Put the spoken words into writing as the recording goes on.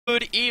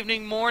Good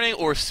evening, morning,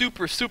 or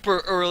super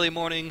early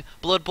morning,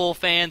 Blood Bowl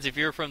fans. If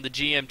you're from the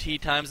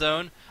GMT time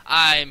zone,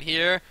 I'm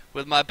here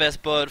with my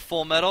best bud,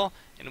 Full Metal,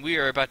 and we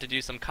are about to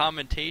do some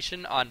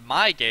commentation on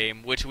my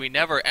game, which we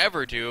never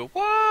ever do.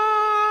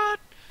 What?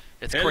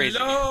 It's crazy.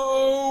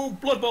 Hello,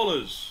 Blood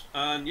Bowlers!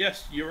 And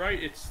yes, you're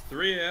right, it's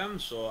 3 a.m.,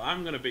 so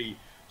I'm going to be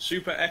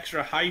super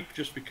extra hype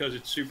just because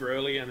it's super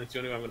early and it's the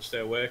only way I'm going to stay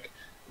awake.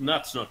 And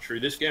that's not true.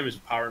 This game is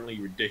apparently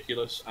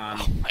ridiculous,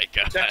 and Oh my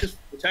god.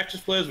 the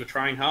Texas players were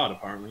trying hard,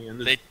 apparently. And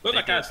look at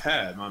that guy's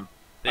hair, man.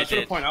 I just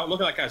want to point out, look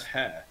at that guy's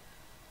hair.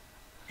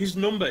 His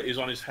number is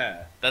on his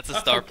hair. That's a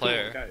star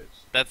player.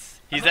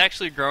 He's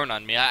actually grown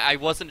on me. I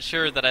wasn't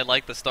sure that I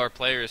liked the star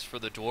players for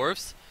the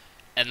dwarfs,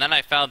 and then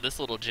I found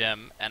this little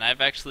gem, and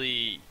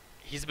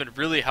he's been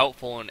really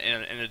helpful in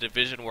a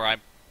division where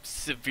I'm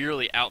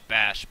severely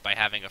outbashed by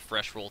having a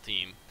fresh roll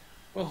team.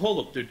 Well,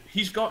 hold up, dude.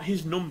 He's got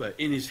his number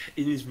in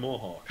his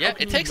mohawk. Yeah,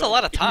 it takes a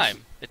lot of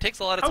time. It takes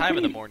a lot of time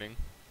in the morning.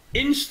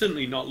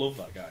 Instantly not love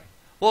that guy.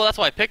 Well, that's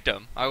why I picked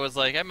him. I was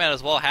like, I might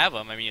as well have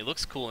him. I mean, he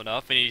looks cool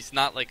enough, and he's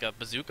not like a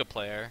bazooka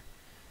player.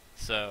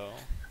 So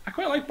I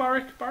quite like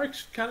Barrick.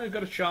 Barrick's kind of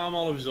got a charm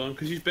all of his own,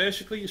 because he's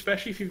basically,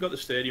 especially if you've got the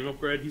stadium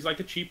upgrade, he's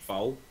like a cheap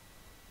foul.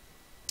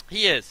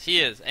 He is,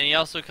 and he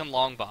also can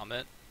long bomb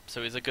it,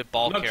 so he's a good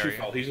ball Not carrier. cheap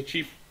foul, he's a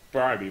cheap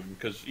bribe even,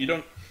 because you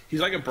don't. He's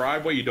like a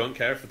bribe where you don't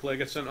care if the player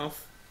gets sent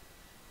off.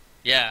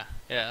 Yeah,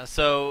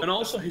 so... And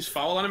also his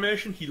foul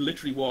animation, he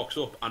literally walks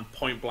up and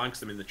point blanks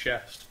them in the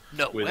chest.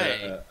 No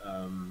way.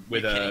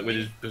 With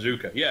his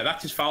bazooka. Yeah,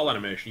 that's his foul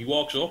animation. He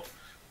walks up,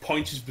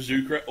 points his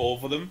bazooka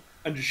over them,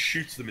 and just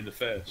shoots them in the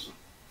face.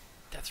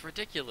 That's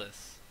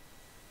ridiculous.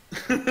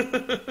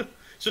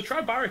 So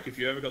try Barrick if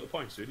you ever got the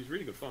points, dude. He's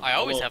really good fun. I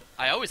always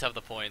have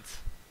the points.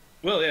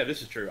 Well, yeah,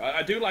 this is true.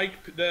 I do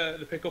like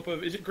the pickup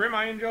of... Is it Grim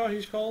Ironjaw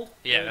he's called?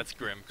 Yeah, that's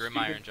Grim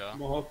Ironjaw.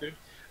 Mohawk dude.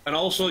 And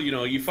also,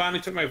 you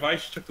finally took my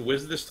advice. You took the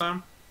wizard this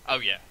time. Oh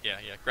yeah.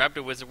 Grabbed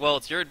a wizard. Well,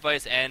 it's your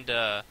advice, and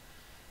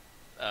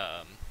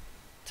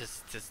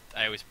just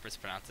I always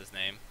mispronounce his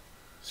name.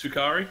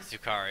 Sukari.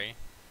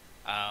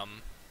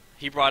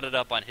 He brought it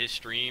up on his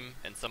stream,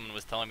 and someone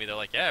was telling me, they're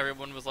like, yeah,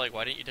 everyone was like,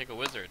 why didn't you take a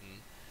wizard? And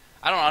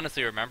I don't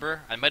honestly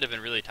remember. I might have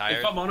been really tired.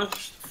 If I'm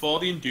honest,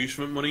 for the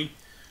inducement money,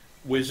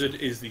 wizard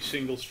is the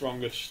single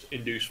strongest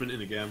inducement in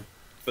the game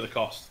for the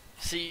cost.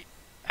 See,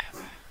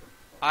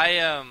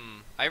 I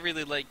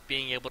really like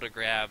being able to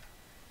grab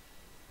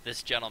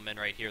this gentleman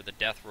right here, the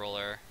Death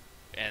Roller,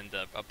 and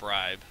a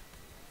bribe.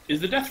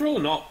 Is the Death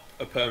Roller not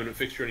a permanent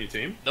fixture on your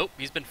team? Nope,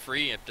 he's been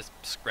free. I've just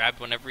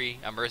grabbed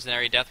a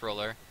mercenary Death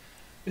Roller.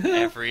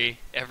 every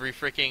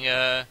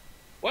freaking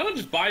Why not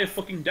just buy a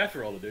fucking Death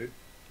Roller, dude?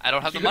 I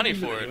don't have the money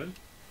for it.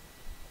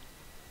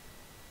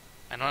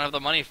 I don't have the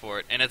money for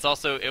it, and it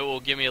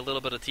will give me a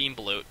little bit of team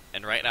bloat.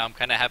 And right now, I'm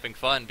kind of having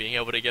fun being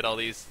able to get all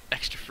these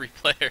extra free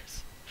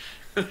players.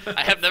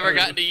 I have never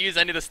gotten to use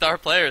any of the star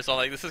players, so I'm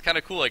like, this is kind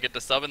of cool. I get to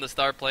sub in the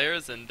star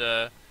players and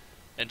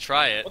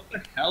try it. What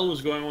the hell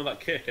was going on with that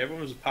kick?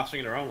 Everyone was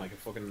passing it around like a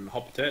fucking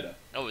hot potato.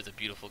 Oh, it was a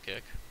beautiful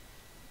kick.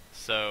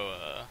 So,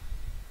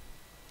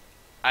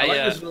 I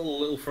like this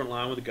little front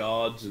line with the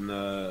guards and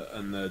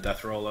the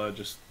Death Roller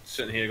just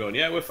sitting here going,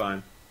 yeah, we're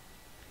fine.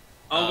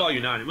 I'll value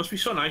 9. It must be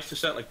so nice to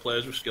set like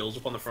players with skills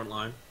up on the front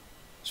line.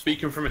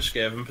 Speaking from a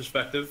Skaven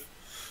perspective.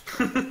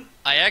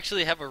 I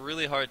actually have a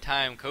really hard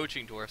time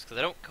coaching dwarfs because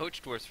I don't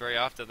coach dwarfs very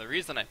often. The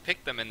reason I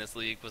picked them in this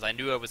league was I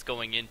knew I was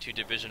going into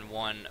Division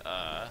 1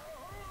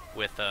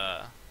 with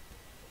a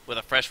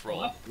fresh roll.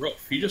 Oh, that's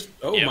rough. He just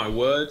my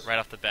word. Right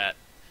off the bat.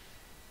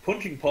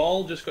 Punching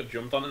Paul just got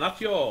jumped on, and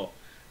that's your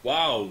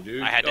wow,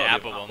 dude. I had to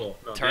apple him.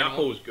 No, the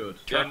apple was good.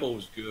 The apple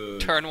was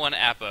good. Turn 1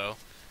 appo.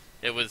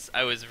 I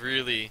was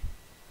really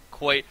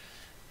quite.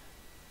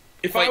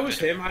 If I was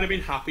him, I'd have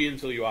been happy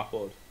until you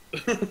appled.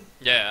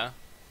 Yeah.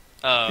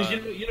 Because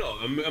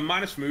a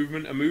minus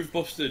movement, a move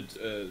busted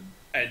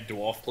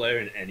dwarf player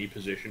in any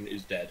position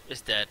is dead.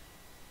 It's dead.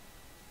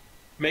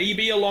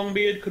 Maybe a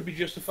Longbeard could be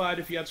justified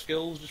if he had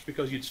skills, just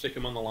because you'd stick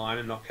him on the line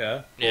and not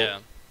care. Yeah.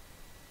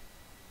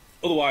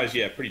 Otherwise,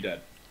 yeah, pretty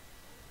dead.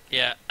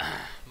 Yeah,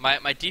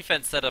 my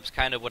defense setup's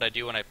kind of what I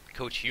do when I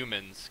coach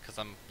humans, because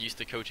I'm used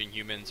to coaching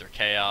humans or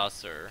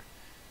chaos or.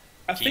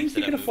 I think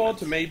you can afford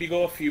to maybe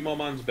go a few more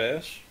man's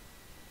base.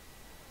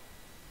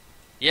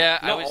 Yeah,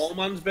 not all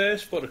man's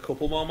base, but a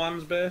couple more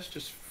man's base,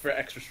 just for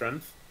extra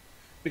strength.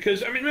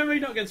 Because maybe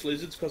not against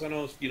lizards, because I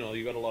know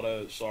you got a lot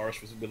of Saurus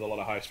with a lot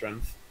of high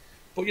strength.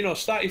 But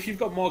if you've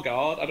got more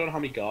guard, I don't know how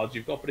many guards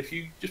you've got, but if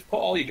you just put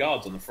all your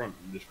guards on the front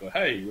and just go,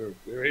 hey,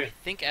 we're here. I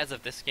think as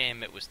of this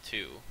game it was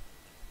 2.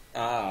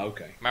 Ah,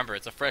 okay. Remember,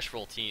 it's a fresh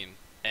roll team,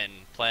 and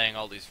playing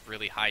all these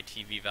really high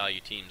TV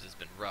value teams has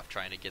been rough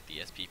trying to get the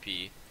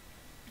SPP.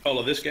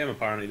 Although this game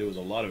apparently there was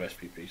a lot of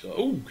SPP,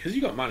 so because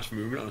you got minus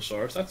movement on a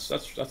Saurus,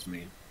 that's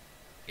mean.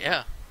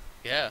 Yeah,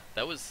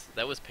 that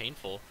was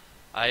painful.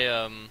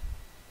 I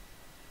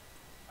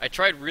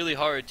tried really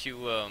hard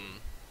to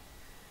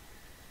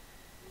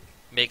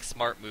make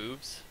smart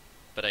moves,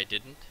 but I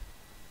didn't.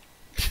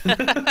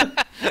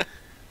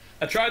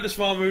 I tried the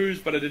small moves,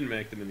 but I didn't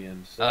make them in the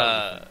end.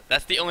 So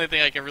That's the only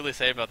thing I can really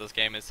say about this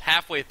game. Is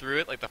halfway through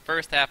it, like the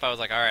first half, I was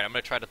like, all right, I'm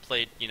gonna try to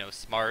play,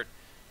 smart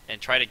and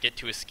try to get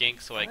to a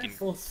skink so I can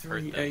 4, hurt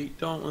 3, them. 8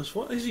 Dauntless.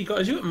 What has he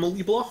got? Is he got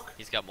multi-block?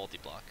 He's got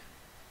multi-block.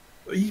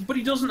 But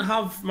he doesn't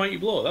have Mighty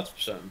Blow, that's for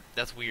certain.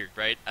 That's weird,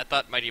 right? I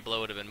thought Mighty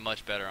Blow would have been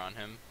much better on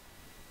him.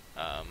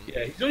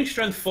 Yeah, he's only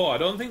Strength 4. I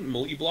don't think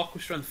multi-block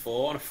with Strength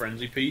 4 on a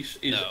Frenzy piece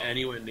is No.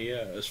 anywhere near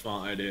a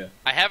smart idea.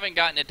 I haven't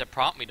gotten it to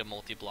prompt me to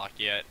multi-block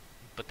yet,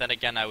 but then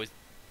again, I was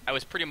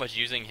pretty much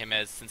using him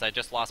as, since I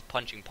just lost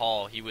Punching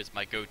Paul, he was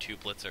my go-to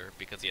blitzer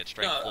because he had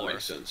Strength No, 4. that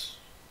makes sense.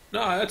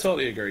 No, I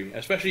totally agree.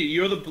 Especially,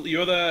 your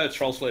other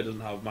Troll Slayer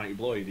doesn't have Mighty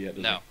Blow yet,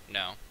 does he?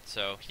 No.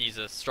 So he's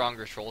a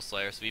stronger Troll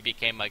Slayer, so he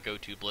became my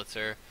go-to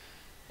blitzer,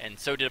 and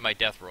so did my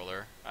Death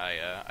Roller.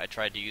 I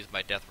tried to use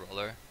my Death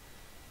Roller.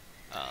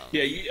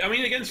 Yeah, I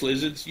mean, against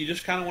lizards, you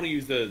just kind of want to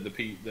use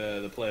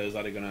the players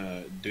that are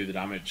gonna do the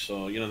damage.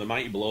 So the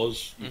Mighty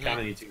Blows, you kind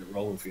of need to get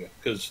rolling for you,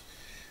 because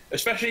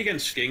especially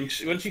against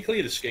skinks, once you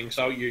clear the skinks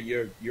out,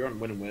 you're on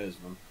winning ways,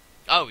 man.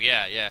 Oh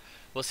yeah.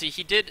 Well, see,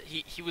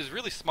 he was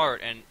really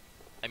smart, and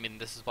I mean,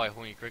 this is why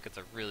Horny Cricket's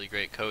a really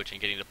great coach,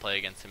 and getting to play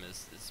against him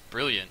is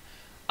brilliant.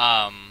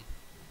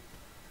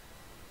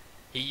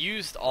 He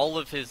used all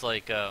of his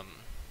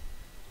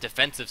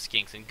defensive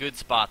skinks in good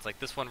spots, like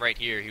this one right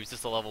here. He was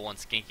just a level 1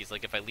 skink. He's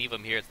like, if I leave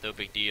him here, it's no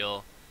big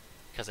deal,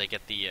 because I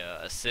get the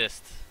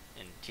assist,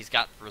 and he's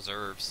got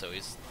reserves, so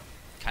he's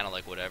kind of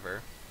like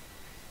whatever.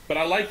 But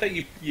I like that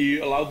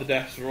you allowed the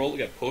death roll to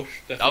get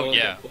pushed. Oh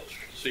yeah.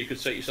 So you could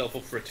set yourself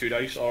up for a 2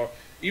 dice, or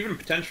even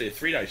potentially a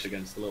 3 dice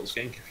against the little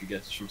skink if you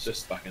get some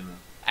assists back in there.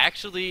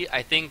 Actually,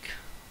 I think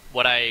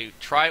what I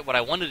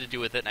wanted to do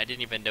with it, and I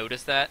didn't even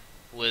notice that,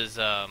 was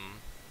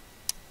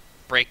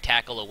break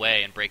tackle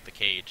away and break the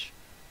cage.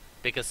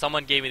 Because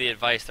someone gave me the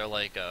advice, they're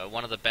like,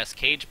 one of the best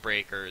cage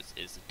breakers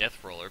is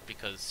Death Roller,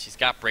 because he's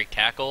got break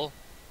tackle,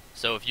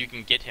 so if you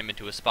can get him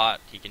into a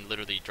spot, he can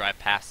literally drive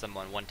past them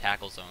on 1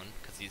 tackle zone,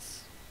 because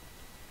he's...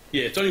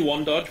 Yeah, it's only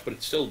 1 dodge, but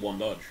it's still 1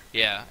 dodge.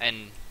 Yeah,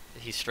 and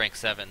he's strength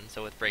 7,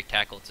 so with break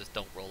tackle, it's just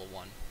don't roll a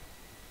 1.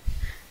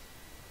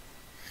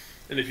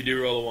 And if you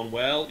do roll a 1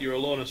 well, you're a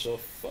loner, so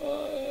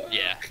fuck.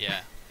 Yeah.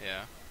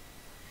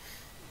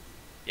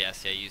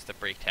 Yes, yeah, use the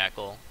break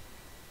tackle.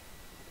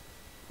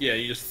 Yeah,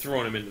 you're just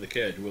throwing him into the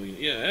cage, will you?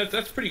 Yeah,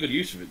 that's pretty good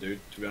use of it, dude,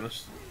 to be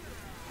honest.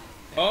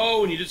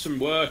 Oh, and you did some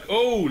work.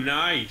 Oh,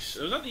 nice.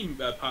 Was that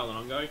the piling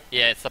on guy?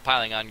 Yeah, it's the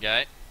piling on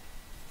guy.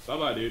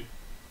 Bye-bye, dude.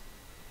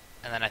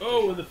 And then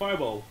and the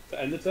fireball.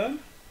 To end the turn?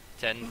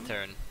 To end the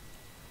turn.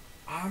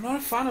 I'm not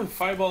a fan of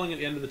fireballing at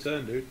the end of the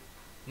turn, dude.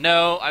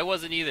 No, I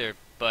wasn't either,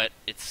 but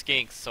it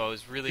skinks, so I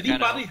was really Did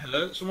kind he badly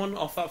hurt someone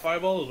off that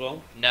fireball as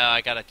well? No,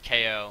 I got a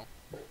KO.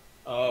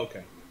 Oh,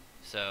 okay.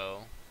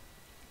 So,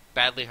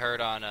 badly hurt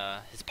on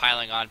his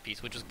piling on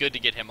piece, which was good to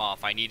get him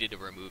off. I needed to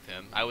remove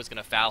him. I was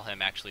going to foul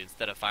him, actually,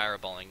 instead of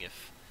fireballing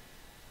if...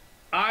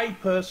 I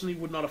personally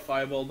would not have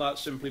fireballed that,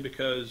 simply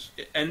because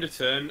end of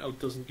turn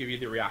doesn't give you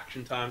the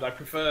reaction times. I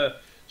prefer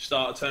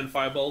start a turn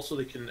fireball so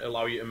they can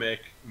allow you to make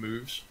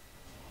moves.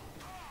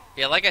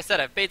 Yeah, like I said,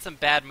 I've made some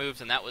bad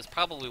moves, and that was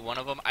probably one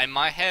of them. In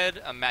my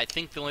head, I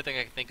think the only thing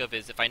I can think of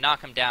is if I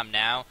knock him down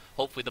now,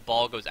 hopefully the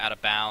ball goes out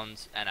of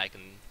bounds, and I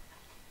can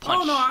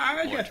punch. Oh, no,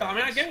 I more get that. I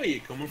mean, I turtles. get where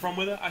you're coming from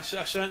with it. I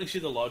certainly see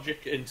the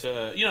logic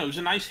into, it was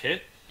a nice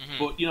hit,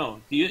 but,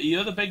 the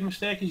other big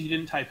mistake is you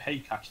didn't type, hey,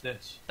 catch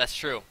this. That's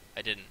true.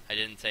 I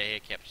didn't say,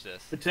 hey, catch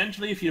this.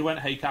 Potentially, if you went,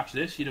 hey, catch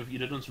this, you'd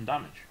have done some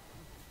damage.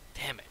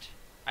 Damn it.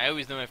 I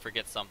always know I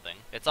forget something.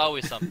 It's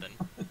always something.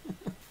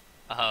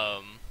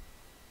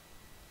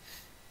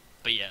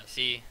 But yeah,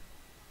 see,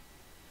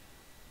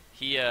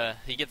 he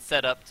gets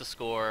set up to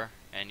score,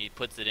 and he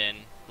puts it in.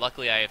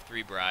 Luckily, I have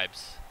 3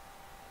 bribes.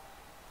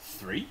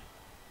 3?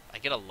 I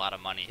get a lot of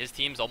money. His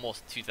team's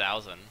almost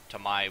 2,000 to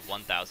my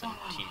 1,000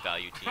 team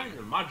value I can't team.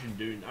 even imagine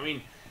doing. I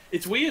mean,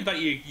 it's weird that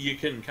you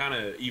can kind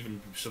of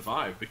even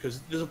survive, because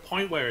there's a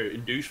point where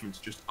inducements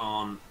just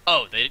aren't.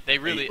 Oh, they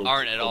really able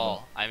aren't to at cover.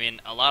 all. I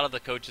mean, a lot of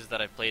the coaches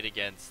that I've played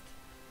against,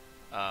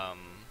 I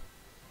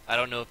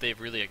don't know if they've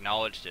really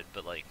acknowledged it,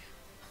 but like,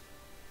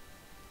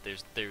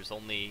 there's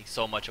only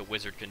so much a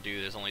wizard can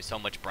do. There's only so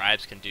much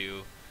bribes can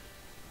do.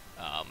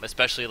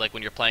 Especially like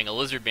when you're playing a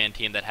lizard man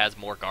team that has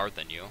more guard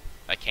than you.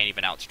 I can't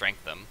even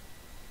outstrength them.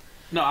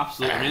 No,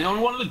 absolutely. I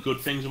mean, one of the good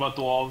things about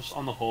dwarves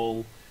on the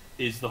whole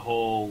is the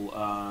whole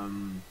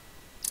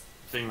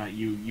thing that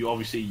you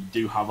obviously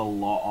do have a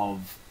lot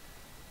of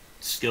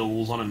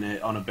skills on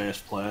a base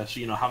player. So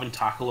having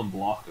tackle and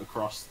block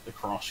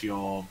across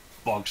your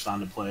bog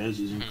standard players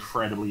is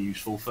incredibly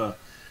useful for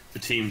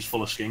teams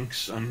full of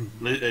skinks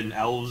and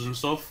elves and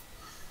stuff.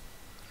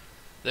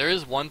 There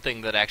is one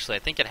thing that actually I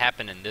think it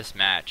happened in this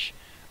match.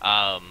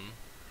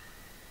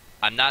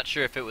 I'm not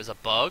sure if it was a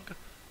bug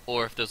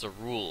or if there's a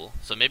rule,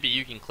 so maybe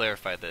you can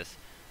clarify this.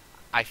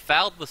 I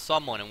fouled with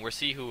someone, and we'll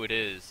see who it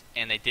is,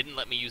 and they didn't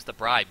let me use the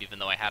bribe, even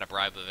though I had a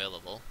bribe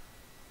available.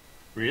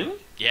 Really?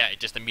 Yeah, it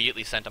just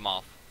immediately sent him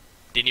off.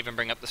 Didn't even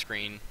bring up the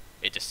screen.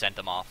 It just sent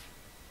him off.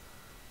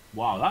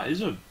 Wow, that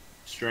is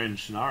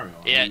strange scenario.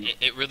 Yeah, I mean,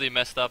 it really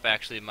messed up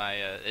actually. My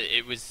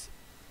it was.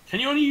 can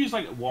you only use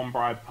like one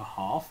bribe per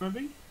half,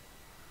 maybe?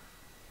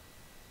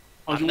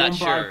 Or is I'm it not one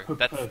bribe sure.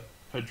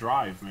 per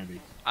drive, maybe?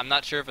 I'm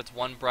not sure if it's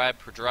one bribe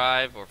per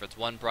drive or if it's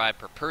one bribe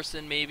per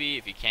person. Maybe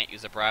if you can't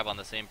use a bribe on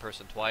the same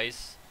person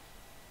twice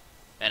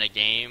in a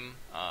game.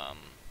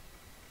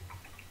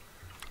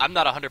 I'm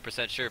not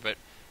 100% sure, but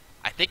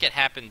I think it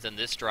happens in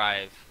this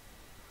drive,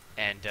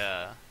 and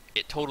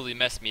it totally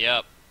messed me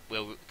up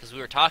because we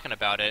were talking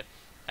about it,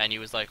 and he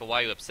was like, well, "Why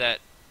are you upset?"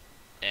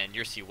 And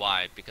you'll see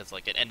why, because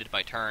like it ended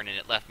my turn and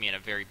it left me in a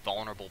very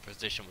vulnerable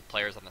position with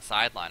players on the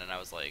sideline, and I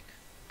was like,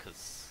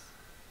 because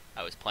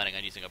I was planning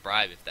on using a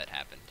bribe if that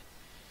happened.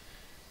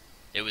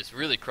 It was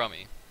really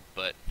crummy,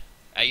 but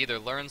I either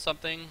learned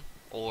something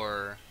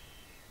or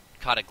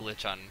caught a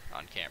glitch on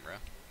camera.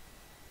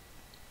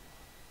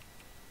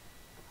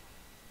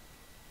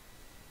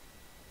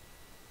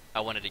 I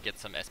wanted to get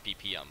some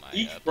SPP on my.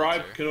 Each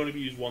bribe can only be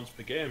used once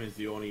per game. Is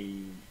the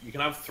only you can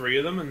have 3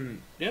 of them,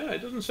 and yeah,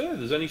 it doesn't say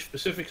there's any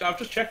specifics. I've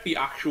just checked the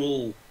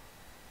actual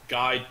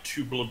guide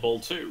to Blood Bowl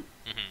 2,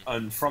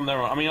 and from there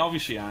on, I mean,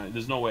 obviously,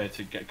 there's no way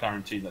to get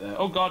guaranteed that.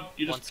 Oh God,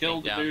 you just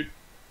killed the dude.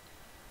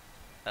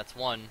 That's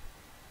one.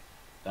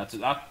 That's a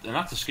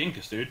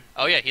skinkus, dude.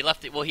 Oh yeah, he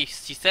left it. Well, he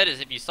said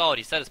if you saw it,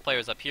 he said his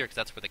player's up here because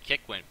that's where the kick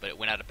went, but it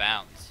went out of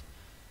bounds.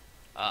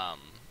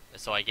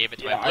 So I gave it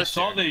to my blitzer. I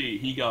saw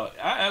he got.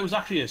 It was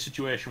actually a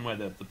situation where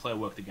the player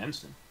worked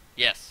against him.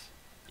 Yes.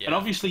 Yeah. And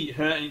obviously,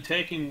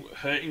 hurting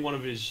one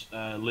of his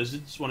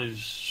lizards, one of his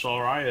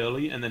Saurai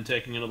early, and then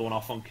taking another one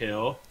off on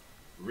KO,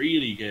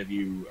 really gave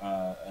you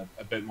a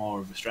bit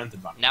more of a strength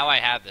advantage. Now I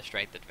have the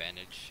strength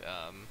advantage.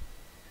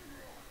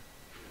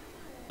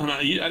 And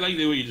I like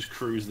the way you just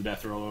cruise the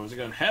death roll. I was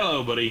going,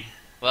 "Hello, buddy."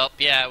 Well,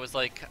 yeah, it was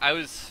like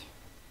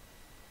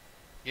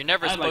You're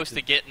never supposed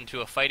to get into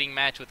a fighting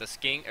match with the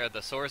skink or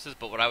the sources,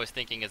 but what I was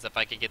thinking is if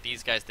I could get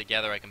these guys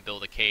together, I can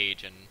build a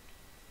cage, and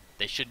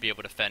they should be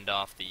able to fend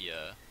off the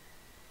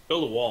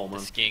build a wall, the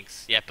man.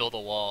 skinks. Yeah, build a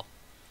wall.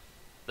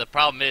 The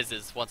problem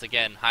is once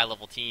again, high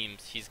level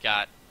teams. He's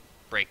got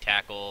break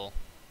tackle.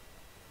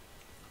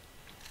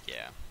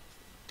 Yeah.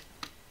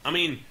 I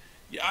mean,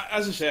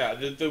 as I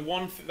say, the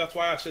one that's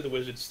why I say the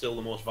wizard's still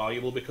the most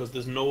valuable, because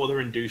there's no other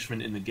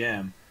inducement in the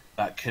game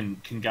that can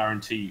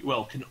guarantee,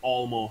 well, can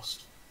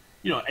almost.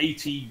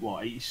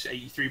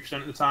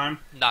 83% of the time,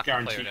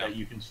 guarantee that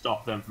you can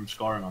stop them from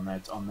scoring on their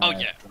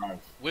drive.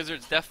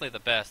 Wizard's definitely the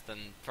best,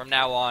 and from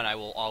now on, I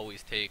will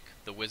always take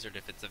the wizard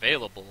if it's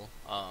available.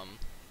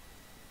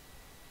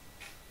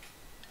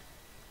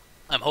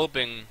 I'm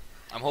hoping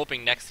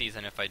next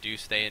season, if I do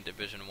stay in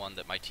Division 1,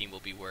 that my team will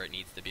be where it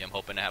needs to be. I'm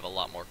hoping to have a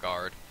lot more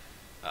guard.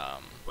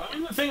 Well, I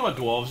mean, the thing about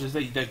dwarves is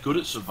they're good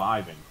at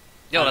surviving.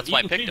 Yeah, that's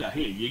why I picked them.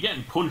 Here. You're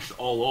getting punched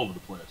all over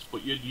the place,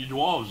 but your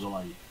dwarves are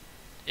like.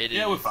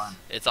 We're fine.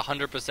 It's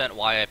 100%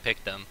 why I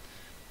picked them,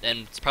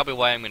 and it's probably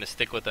why I'm going to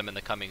stick with them in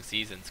the coming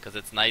seasons, because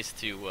it's nice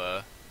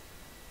to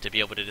be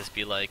able to just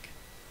be like,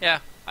 yeah,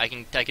 I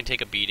can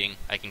take a beating,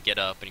 I can get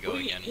up and go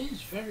again. He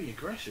is very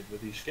aggressive with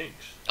these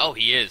skinks. Oh,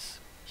 he is.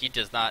 He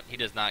does not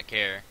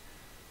care,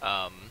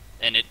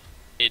 and it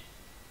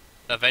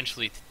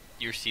eventually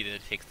you see that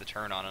it takes the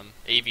turn on him.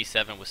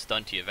 AV7 was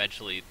stunty.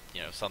 Eventually,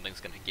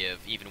 something's going to give,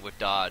 even with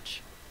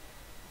dodge,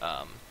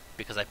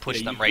 because I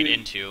pushed them right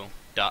into.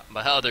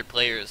 My other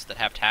players that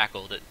have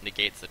tackled, it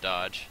negates the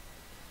dodge.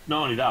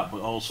 Not only that,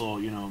 but also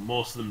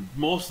most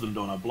of them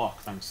don't have block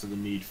thanks to the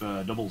need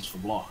for doubles for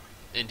block.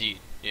 Indeed,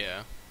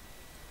 yeah.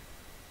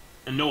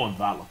 And no one's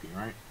that lucky,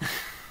 right?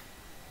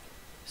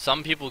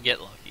 Some people get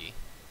lucky,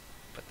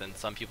 but then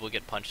some people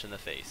get punched in the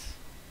face.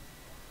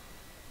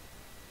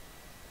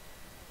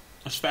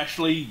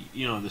 Especially,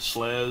 the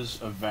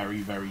Slayers are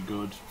very, very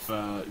good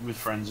with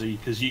Frenzy,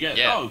 because you get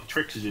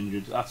Trix is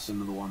injured. That's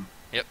another one.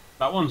 Yep.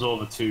 That one's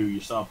over to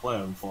your star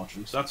player,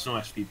 unfortunately, so that's no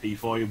SPP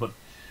for you, but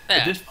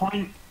at this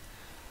point,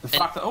 the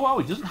fact that,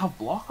 he doesn't have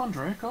block on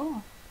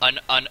Draco?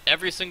 On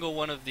every single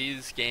one of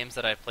these games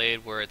that I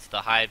played where it's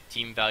the high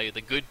team value,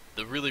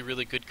 the really,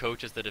 really good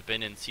coaches that have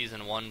been in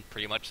Season 1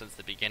 pretty much since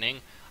the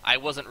beginning, I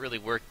wasn't really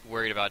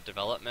worried about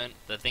development.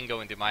 The thing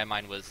going through my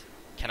mind was,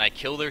 can I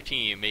kill their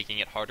team, making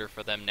it harder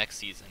for them next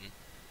season?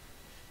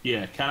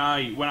 Yeah,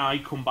 when I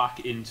come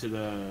back into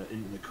the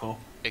cup...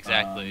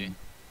 Exactly.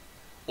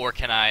 Or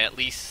can I at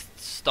least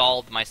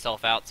stall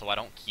myself out so I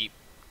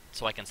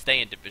can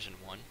stay in Division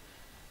 1?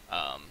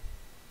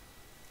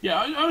 Yeah,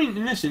 I mean,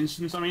 in this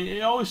instance,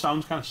 it always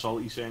sounds kind of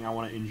salty saying I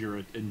want to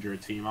injure a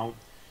team out,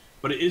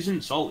 but it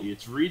isn't salty.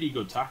 It's really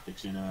good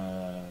tactics in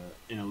a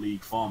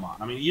league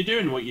format. I mean, you're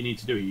doing what you need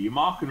to do. You're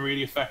marking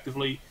really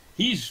effectively.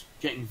 He's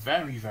getting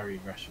very, very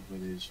aggressive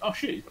with his... Oh,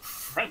 shit.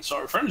 Friends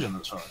in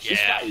that sort. Yeah.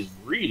 This guy is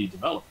really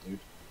developed, dude.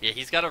 Yeah,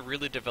 he's got a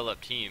really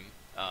developed team.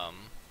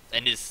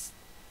 And his...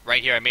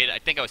 Right here, I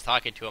think I was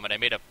talking to him, and I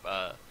made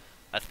a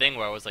thing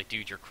where I was like,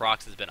 dude, your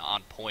Crocs has been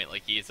on point.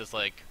 Like, he's just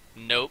like,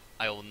 nope,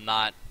 I will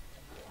not,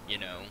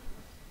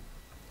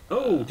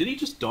 Oh, did he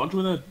just dodge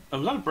with a...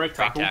 Was that a break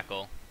tackle? Break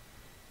tackle.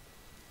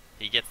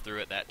 He gets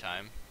through it that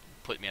time.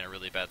 Put me in a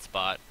really bad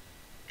spot.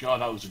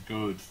 God, that was a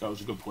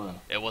good play.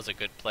 It was a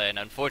good play, and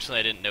unfortunately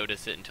I didn't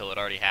notice it until it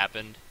already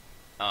happened.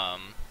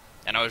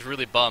 And I was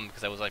really bummed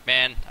because I was like,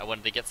 man, I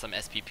wanted to get some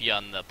SPP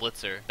on the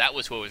blitzer. That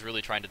was who I was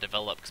really trying to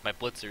develop because my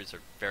blitzers are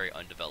very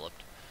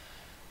undeveloped.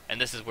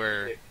 And this is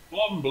where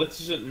Dwarven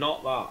blitz isn't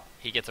not that.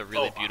 he gets a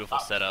really beautiful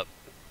setup.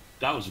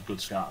 That was a good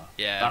scatter.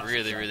 Yeah, That's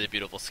really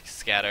beautiful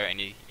scatter, and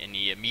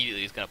he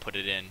immediately is gonna put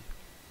it in.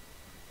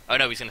 Oh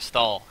no, he's gonna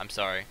stall. I'm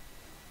sorry.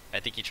 I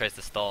think he tries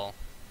to stall.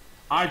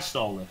 I'd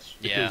stall this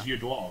because Yeah. you're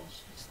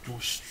dwarves.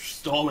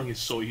 Stalling is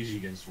so easy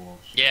against dwarves.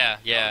 Yeah,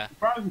 yeah. I'm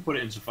surprised you put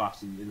it in so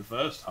fast in the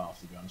first half,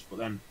 to be honest. But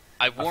then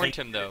I warned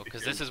him though,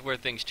 because this is where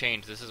things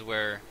change. This is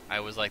where I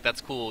was like,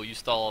 "That's cool. You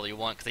stall all you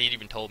want," because he'd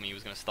even told me he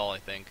was gonna stall. I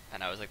think,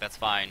 and I was like, "That's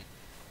fine."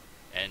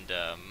 And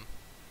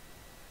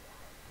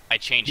I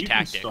changed you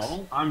tactics. Can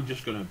stall, I'm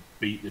just gonna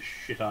beat the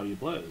shit out of your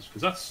players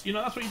because that's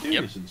that's what you do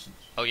in this instance.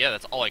 Oh yeah,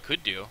 that's all I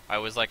could do. I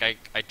was like,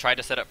 I tried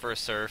to set up for a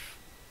surf.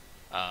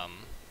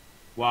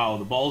 Wow,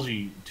 the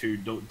ballsy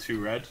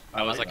two red.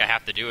 I was like, that. I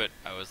have to do it.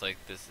 I was like,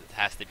 this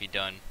has to be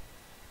done.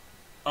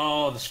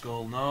 Oh, the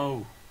skull,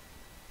 no.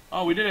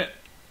 Oh, we did it.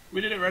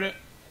 We did it, Reddit.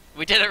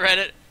 We did it,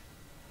 Reddit.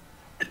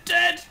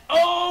 Dead!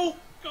 Oh!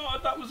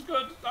 God, that was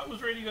good. That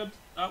was really good.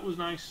 That was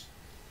nice.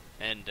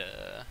 And,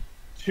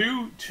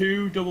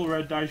 Two double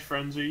red dice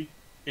frenzy.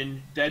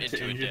 Dead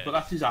to injured, dead. but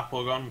that's his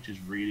Apogon, which is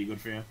really good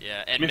for you.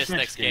 Yeah, and miss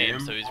next game,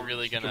 so he's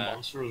really such a gonna...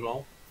 monster as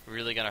well.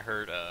 Really gonna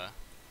hurt,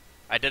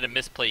 I did a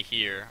misplay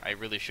here. I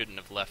really shouldn't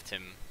have left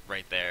him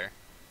right there.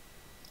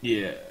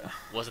 Yeah.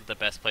 Wasn't the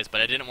best place,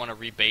 but I didn't want to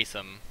rebase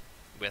him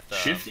with,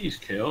 Shifty's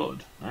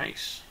killed.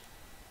 Nice.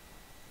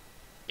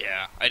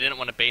 Yeah, I didn't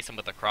want to base him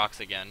with the Crocs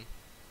again.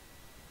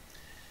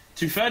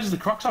 To be fair, does the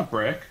Crocs have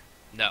break?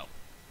 No.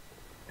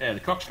 Yeah,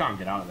 the Crocs can't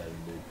get out of there,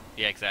 dude.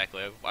 Yeah,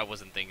 exactly. I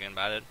wasn't thinking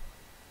about it.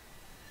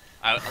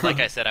 Like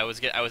I said, I was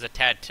a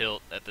tad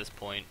tilt at this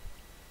point.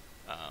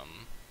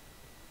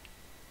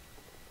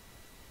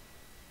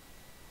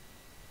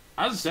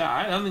 As I said,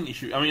 I don't think you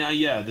should. I mean,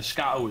 yeah, the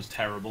scatter was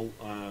terrible,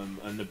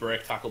 and the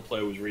break tackle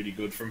play was really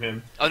good from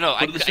him. Oh no, I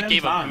But at the same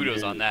gave him time, kudos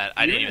dude, on that.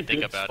 I you're didn't in a even think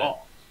good about spot.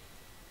 it.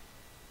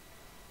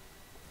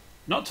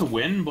 Not to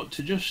win, but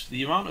to just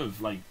the amount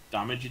of like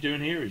damage you're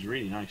doing here is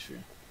really nice for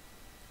you.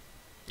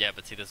 Yeah,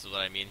 but see, this is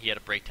what I mean. He had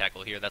a break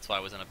tackle here. That's why I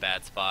was in a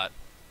bad spot.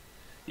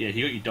 Yeah,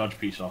 he got your dodge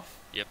piece off.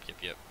 Yep.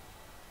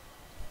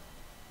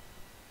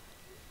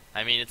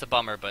 I mean, it's a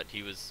bummer, but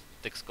he was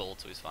thick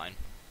skulled, so he's fine.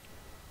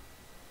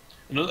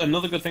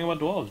 Another good thing about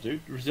dwarves,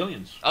 dude,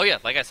 resilience. Oh yeah,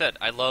 like I said,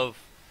 I love.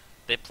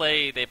 They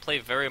play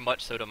very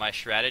much so to my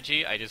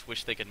strategy. I just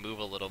wish they could move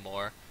a little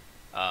more.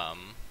 But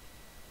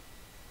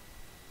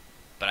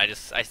I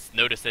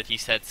noticed that he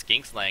had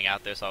skinks laying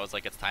out there, so I was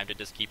like, it's time to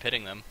just keep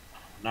hitting them.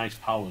 Nice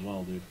power as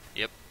well, dude.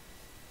 Yep.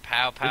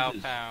 Pow, pow.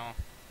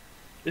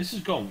 This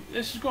is going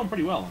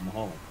pretty well on the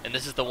whole. And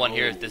this is the one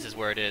here. This is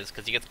where it is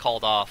because he gets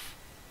called off.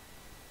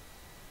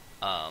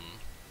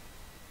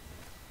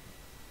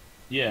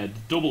 Yeah,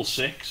 double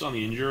 6 on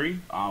the injury.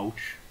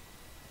 Ouch.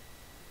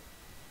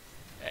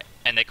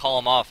 And they call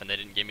him off, and they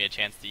didn't give me a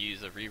chance to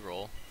use a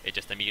reroll. It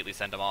just immediately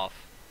sent him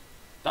off.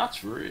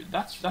 That's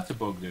a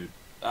bug, dude.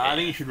 I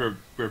think you should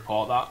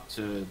report that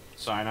to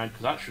Cyanide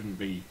because that shouldn't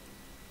be.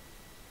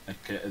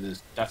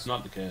 That's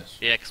not the case.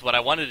 Yeah, because what I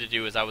wanted to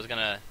do is I was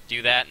gonna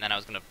do that, and then I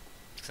was gonna,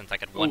 since I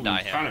could one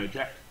die him. Trying to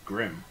eject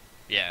Grim.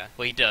 Yeah,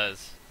 well he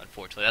does.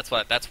 Unfortunately,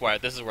 that's why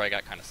this is where I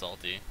got kind of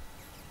salty.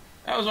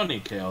 That was only a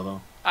KO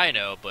though. I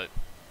know, but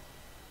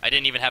I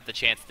didn't even have the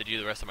chance to do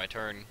the rest of my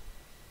turn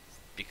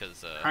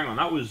because. Hang on,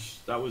 that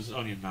was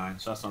only a 9,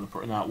 so that's not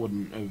a that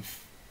wouldn't have.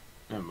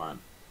 Never mind.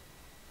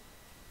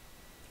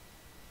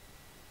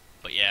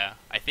 But yeah,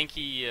 I think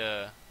he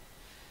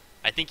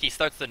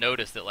starts to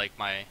notice that like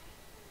my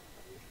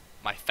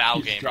foul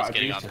His game was strategy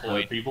getting on to hurt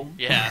point. people.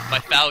 Yeah, my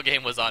foul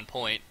game was on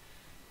point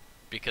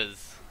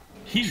because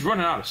He's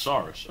running out of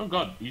Saurus. Oh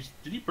god,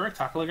 did he break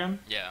tackle again?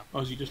 yeah,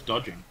 Or is he just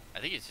dodging? I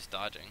think he's just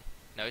dodging.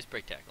 No, he's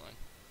break tackling.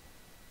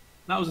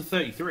 That was a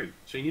 33,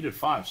 so he needed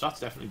 5, so that's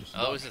definitely just a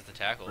Oh, dodge. it was just the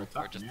tackle, Break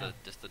or tackle,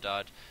 just the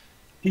dodge.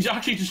 He's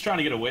actually just trying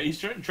to get away. He's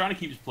trying to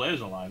keep his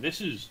players alive. This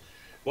is...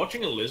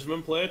 Watching a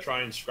Lisbon player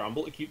try and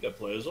scramble to keep their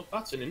players up,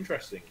 that's an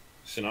interesting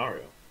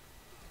scenario.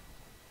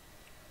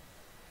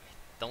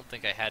 Don't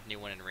think I had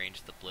anyone in range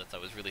of the blitz. I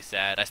was really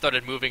sad. I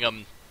started moving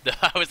them.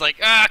 I was like,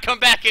 come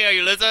back here,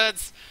 you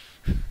lizards!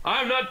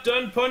 I'm not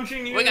done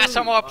punching you! We got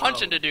some more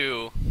punching to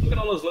do. Look at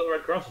all those little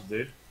red crosses,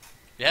 dude.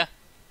 Yeah.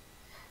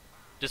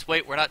 Just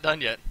wait, we're not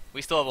done yet.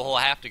 We still have a whole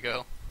half to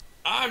go.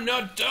 I'm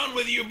not done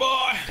with you,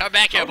 boy! Come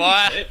back here,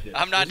 boy!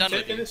 I'm not done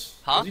with you.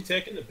 Huh? Is he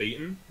taking the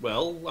beating?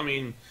 Well, I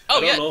mean, Oh, I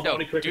don't yeah, know no,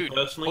 Pony Cricket dude,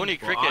 personally, Pony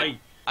but Cricket,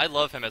 I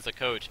love him as a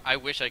coach. I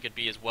wish I could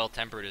be as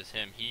well-tempered as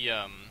him.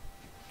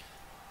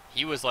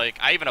 He was like,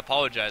 I even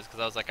apologized because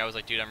I was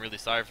like, dude, I'm really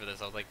sorry for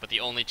this. I was like, but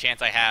the only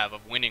chance I have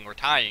of winning or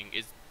tying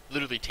is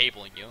literally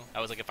tabling you. I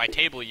was like, if I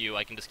table you,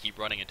 I can just keep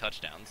running in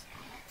touchdowns.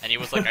 And he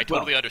was like, I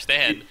totally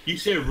understand. You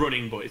say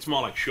running, but it's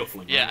more like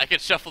shuffling. Yeah, right? I could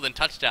shuffle in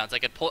touchdowns. I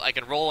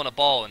could roll on a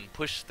ball and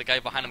push the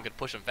guy behind him. Could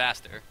push him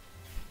faster.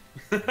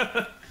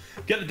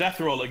 Get the death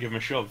roller, give him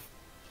a shove.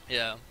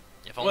 Yeah.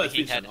 If Well, only it's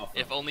he been had. sent off,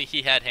 If though. only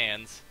he had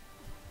hands.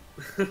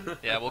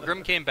 Yeah. Well,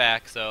 Grim came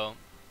back, so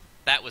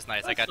that was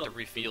nice. I That's got to not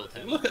refield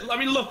him. look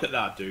at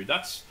that, dude.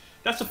 That's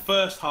the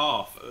first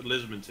half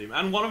Lisbon team,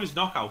 and one of his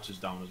knockouts is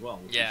down as well.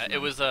 Which Yeah. is It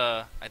nice. was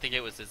I think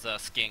it was his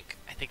skink.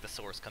 I think the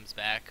source comes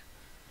back.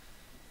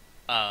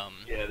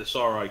 Yeah, the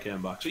Sarai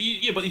came back. So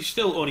yeah, but he's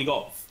still only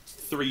got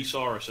 3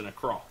 Saurus and a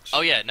Crocs.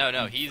 Oh yeah. No.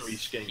 And He's 3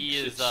 skinks.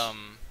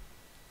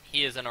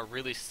 he is in a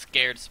really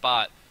scared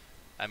spot.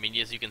 I mean,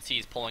 as you can see,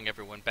 he's pulling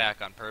everyone back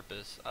on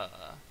purpose.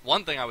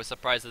 One thing I was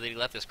surprised that he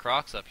left his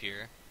Crocs up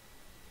here.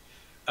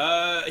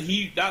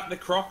 The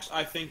Crocs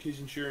I think is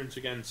insurance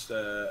against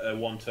a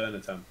 1-turn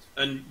attempt,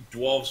 and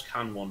dwarves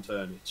can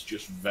 1-turn. It's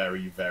just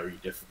very very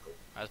difficult.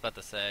 I was about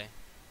to say,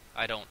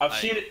 I don't. I've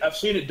seen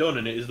it done,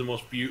 and it is the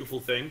most beautiful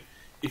thing.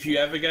 If you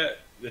ever get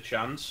the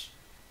chance,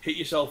 hit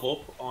yourself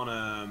up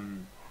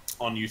on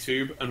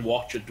YouTube and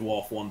watch a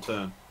dwarf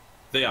 1-turn.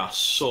 They are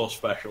so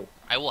special.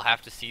 I will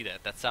have to see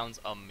that. That sounds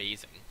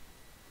amazing.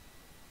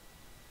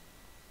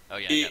 Oh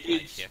yeah, I got my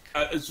It's kick.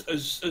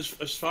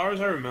 as far as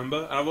I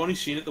remember, and I've only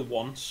seen it the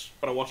once,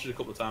 but I watched it a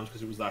couple of times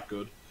because it was that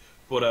good.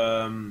 But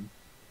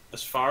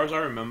as far as I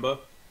remember,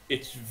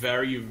 it's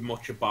very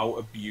much about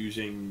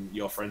abusing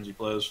your frenzy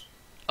players.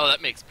 Oh,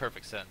 that makes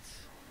perfect sense.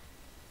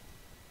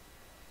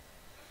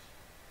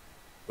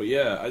 But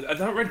yeah,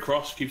 that red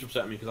cross keeps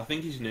upsetting me because I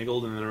think he's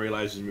niggled, and then I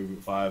realise he's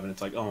movement 5, and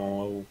it's like,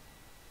 oh,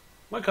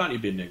 why can't he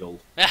be niggled?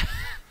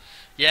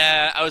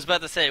 Yeah, I was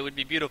about to say it would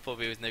be beautiful if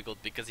he was niggled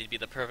because he'd be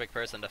the perfect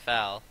person to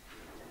foul.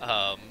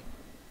 I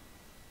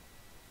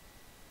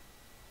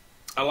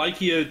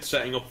like you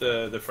setting up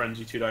the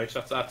frenzy 2 dice.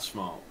 That's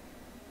smart.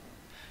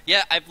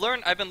 Yeah,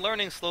 I've been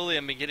learning slowly.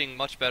 I've been getting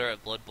much better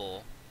at Blood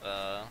Bowl.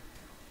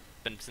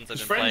 Since I've been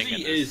playing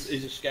Frenzy it. This.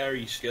 is a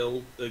scary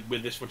skill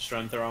with this much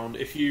strength around.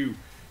 If you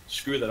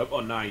screw that up,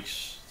 oh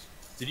nice.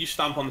 Did you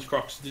stamp on this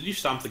crocs? Did you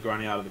stamp the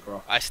granny out of the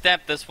croc? I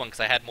stamped this one because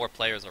I had more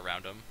players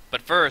around him.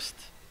 But first,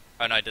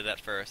 oh no, I did that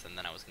first, and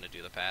then I was going to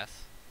do the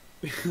pass.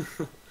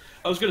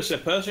 I was going to say,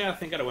 personally, I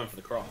think I'd have went for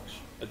the crocs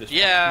at this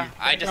Yeah, point.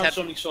 I just had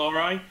something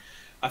Sarai.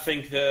 I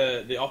think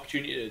the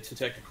opportunity to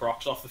take the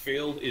crocs off the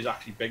field is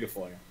actually bigger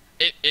for you.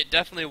 It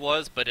definitely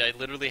was, but I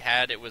literally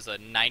had it was a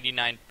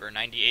 99 or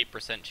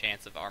 98%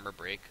 chance of armor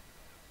break,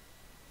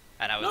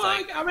 and I was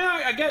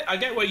I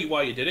get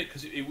why you did it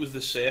because it was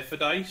the safer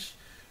dice,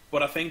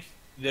 but I think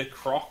the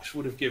crocs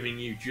would have given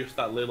you just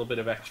that little bit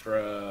of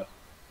extra.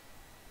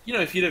 You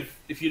know, if you'd have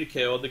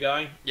KO'd the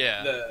guy,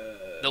 yeah,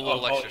 the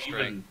little extra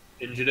strength,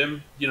 injured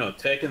him. You know,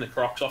 taking the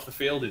crocs off the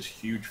field is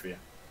huge for you.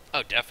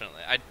 Oh,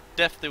 definitely, I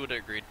definitely would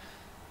have agreed.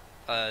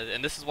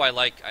 And this is why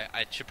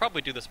I should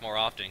probably do this more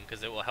often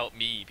because it will help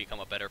me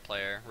become a better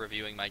player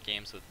reviewing my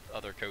games with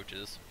other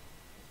coaches.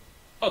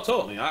 Oh,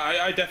 totally.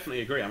 I definitely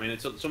agree. I mean,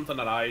 it's something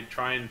that I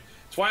try and.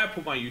 It's why I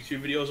put my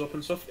YouTube videos up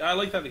and stuff. I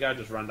like that the guy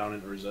just ran down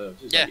into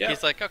reserves.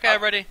 He's like, okay,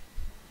 I'm ready.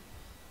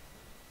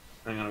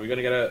 Hang on, are we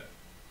gonna get a?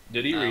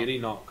 Did he No. really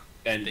knock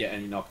and get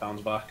any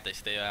knockdowns back? They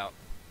stay out.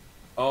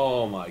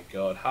 Oh my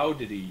god! How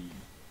did he?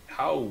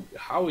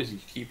 How is he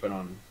keeping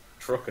on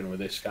trucking with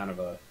this kind of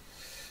a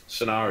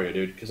scenario,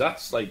 dude? Because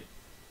that's like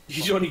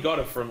he's only got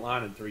a front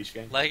line and 3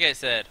 skins. Like I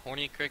said,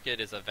 Horny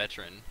Cricket is a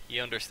veteran. He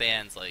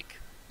understands like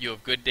you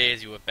have good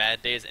days, you have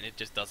bad days, and it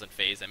just doesn't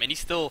phase him. And he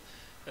still,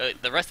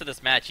 the rest of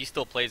this match, he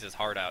still plays his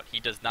heart out.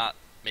 He does not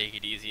make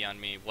it easy on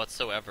me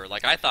whatsoever.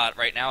 Like I thought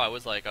right now, I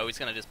was like, oh, he's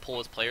gonna just pull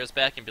his players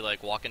back and be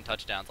like, walking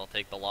touchdowns, I'll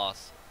take the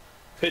loss.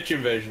 Pitch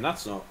invasion.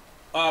 That's not.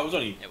 Oh, it was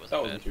only. It wasn't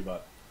That wasn't bad. too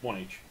bad. 1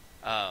 each.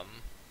 Um,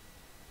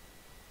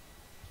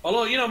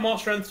 Although you know, more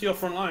strength to your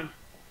front line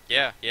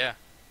yeah,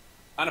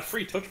 and a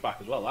free touchback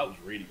as well. That was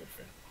really good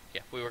for him.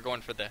 yeah. We were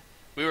going for the.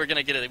 We were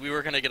gonna get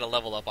a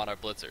level up on our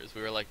blitzers.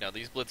 We were like, no,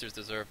 these blitzers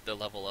deserve the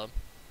level up.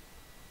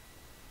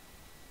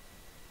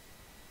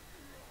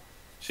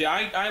 See,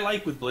 I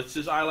like with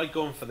blitzes. I like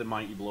going for the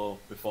mighty blow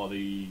before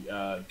the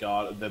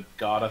guard. The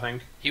guard, I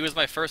think. He was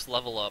my first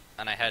level up,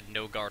 and I had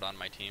no guard on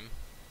my team.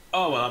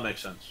 Oh well, that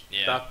makes sense.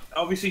 Yeah. That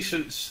obviously,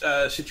 since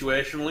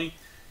situationally,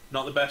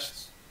 not the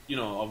best. You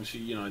know,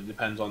 obviously, you know, it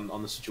depends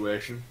on the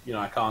situation. You know,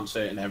 I can't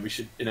say it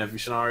in every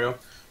scenario,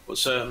 but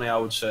certainly, I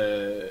would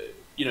say,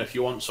 you know, if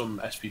you want some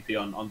SPP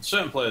on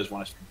certain players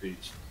want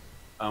SPPs,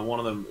 and one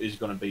of them is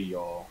going to be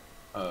your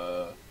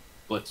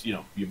blitz. You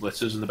know, your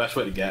blitzers, and the best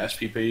way to get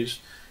SPPs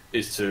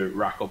is to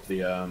rack up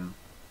the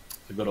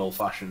good old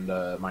fashioned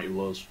mighty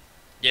blows.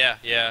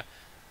 Yeah.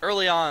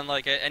 Early on,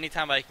 like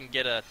anytime I can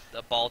get a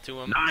ball to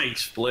him.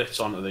 Nice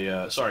blitz onto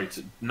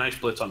the nice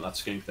blitz onto that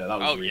skink there. That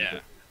was really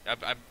good.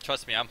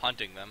 Trust me, I'm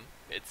hunting them.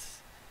 It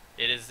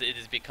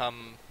has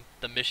become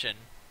the mission.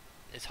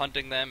 Is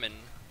hunting them and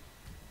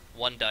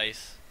 1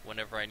 dice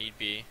whenever I need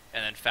be,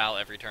 and then foul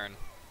every turn.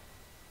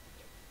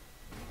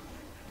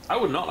 I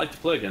would not like to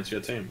play against your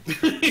team.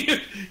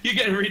 You're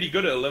getting really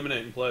good at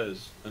eliminating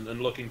players and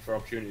looking for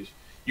opportunities.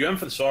 You went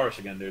for the Saurus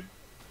again, dude.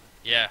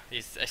 Yeah,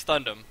 I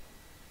stunned him.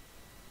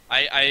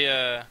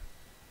 I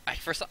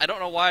don't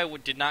know why I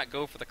did not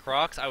go for the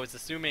Crocs. I was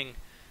assuming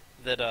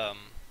that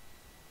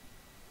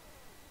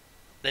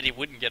he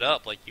wouldn't get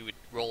up, like he would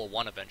roll a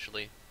 1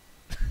 eventually.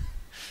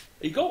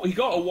 He got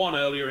a 1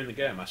 earlier in the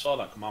game. I saw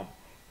that come out.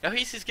 No,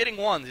 he's getting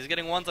ones. He's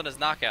getting ones on his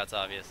knockouts,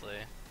 obviously.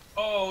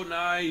 Oh,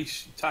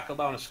 nice! You tackled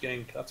down a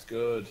skink. That's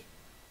good.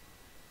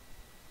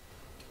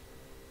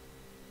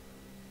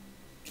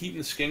 Keeping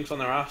the skinks on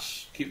their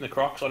ass, keeping the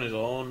crocs on his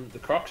own. The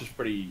crocs is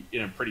pretty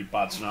in a pretty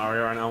bad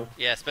scenario right now.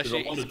 Yeah,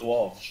 especially there's a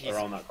lot of dwarves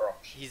around that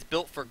crocs. He's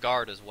built for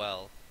guard as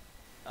well,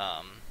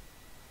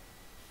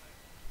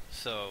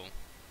 so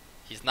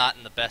he's not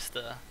in the best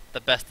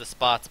of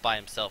spots by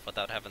himself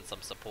without having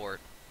some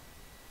support.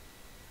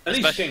 And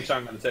these skinks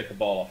aren't going to take the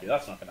ball off you.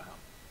 That's not going to happen.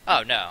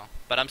 Oh no,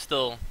 but I'm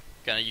still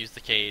gonna use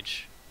the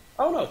cage.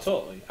 Oh no,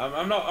 totally.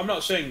 I'm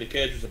not saying the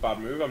cage was a bad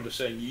move. I'm just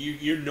saying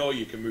you know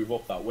you can move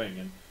up that wing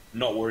and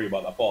not worry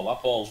about that ball.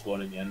 That ball's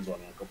going in the end zone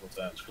in a couple of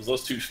turns because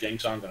those two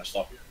skinks aren't going to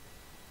stop you.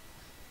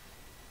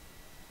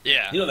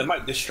 Yeah. You know, they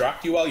might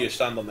distract you while you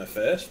stand on their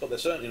face, but they're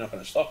certainly not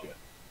going to stop you.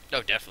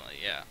 Oh, definitely,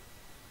 yeah.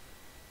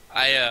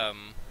 I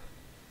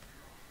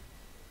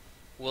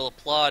will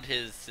applaud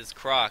his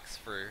Crocs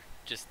for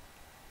just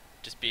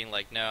being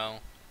like, no,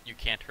 you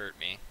can't hurt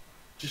me.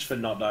 Just for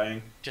not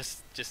dying.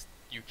 Just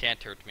you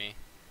can't hurt me.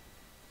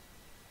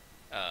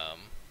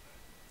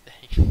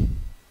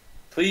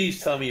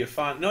 Please tell me you're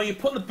fine. No, you're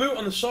putting the boot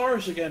on the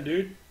Saurus again,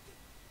 dude.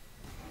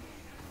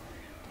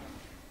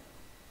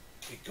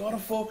 You gotta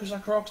focus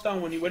that Crocs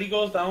down. When he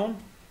goes down,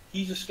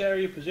 he's a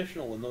scarier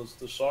positional than those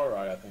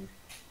Saurai, I think.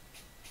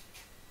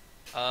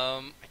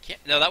 I can't.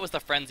 No, that was the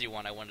Frenzy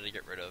one I wanted to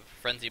get rid of.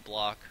 Frenzy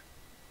block.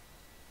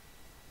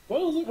 What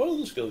are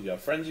the skills you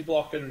have? Frenzy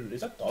block and... Is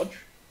that dodge?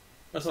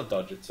 That's not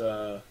dodge, it's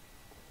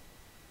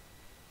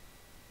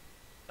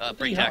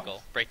break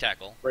tackle. Break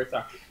tackle. Break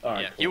tackle.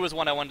 Alright, yeah, cool. he was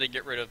one I wanted to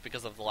get rid of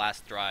because of the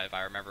last drive,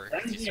 I remember.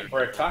 Frenzy and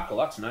break tackle,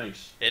 that's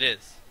nice. It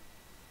is.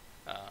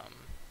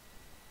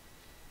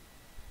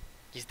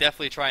 He's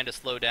definitely trying to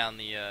slow down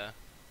the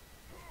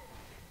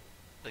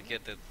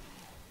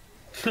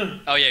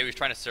oh yeah, he was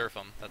trying to surf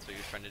him. That's what he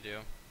was trying to do.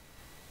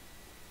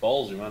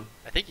 Ballsy, man.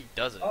 I think he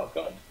does it. Oh,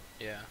 God.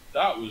 Yeah.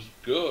 That was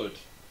good.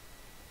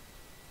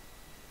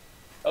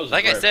 That was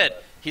like I said,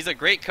 he's a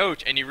great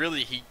coach, and he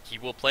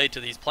will play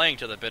till he's playing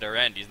to the bitter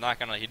end. He's not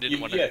gonna. He didn't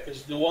want to. Yeah,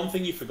 because the one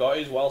thing you forgot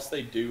is, whilst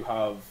they do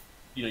have,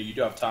 you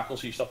do have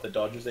tackles, so you stop the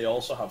dodges. They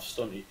also have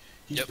stunty.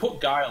 He's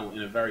put Guile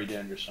in a very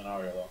dangerous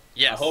scenario, though.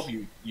 Yes. I hope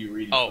you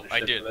really. Oh, I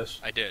did. did. For this.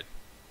 I did.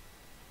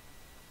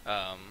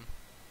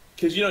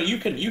 Because you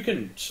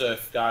can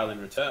surf Guile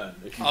in return.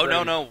 If you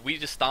no, we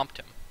just stomped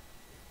him.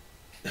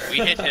 We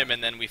hit him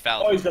and then we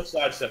fouled him. Oh, he's got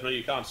sidestep. No,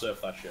 you can't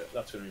surf that shit.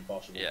 That's gonna be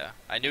impossible. Yeah,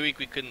 I knew we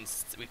couldn't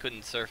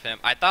surf him.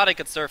 I thought I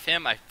could surf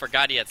him. I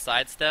forgot he had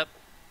sidestep,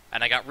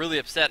 and I got really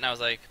upset. And I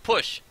was like,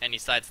 push, and he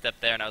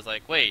sidestepped there, and I was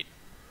like, wait,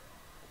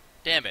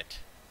 damn it.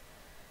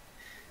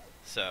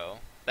 So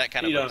that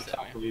kind of. You don't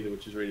tackle either,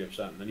 which is really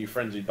upsetting. And you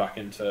frenzied back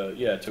into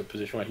to a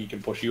position where he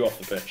can push you off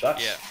the pitch.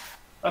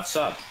 That's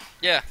sad.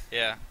 Yeah.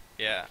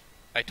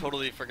 I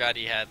totally forgot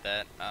he had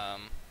that.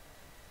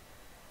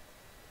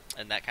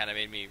 And that kind of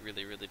made me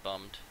really, really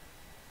bummed.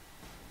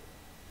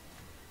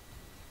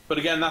 But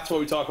again, that's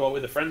what we talk about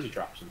with the frenzy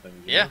traps and things.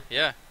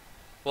 Yeah.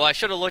 Well, I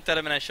should have looked at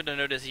him and I should have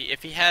noticed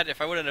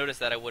if I would have noticed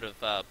that, I would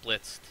have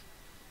blitzed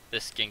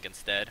this skink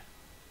instead.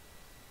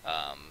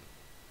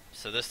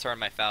 So this turn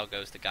my foul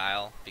goes to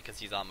Guile because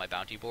he's on my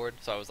bounty board.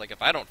 So I was like,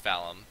 if I don't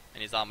foul him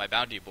and he's on my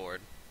bounty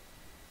board,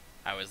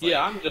 I was like,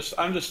 yeah,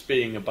 I'm just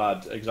being a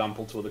bad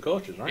example to other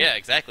coaches, right? Yeah,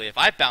 exactly. If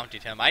I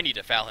bountied him, I need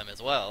to foul him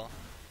as well.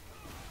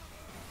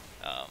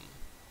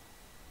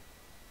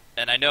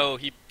 And I know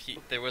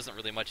there wasn't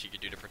really much he could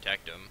do to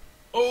protect him.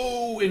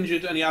 Oh,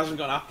 injured, and he hasn't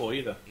gone Apple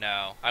either.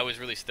 No, I was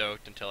really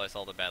stoked until I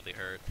saw the badly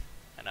hurt,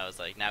 and I was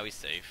like, now he's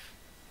safe.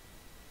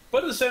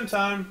 But at the same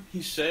time,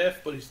 he's safe,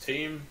 but his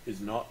team is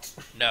not.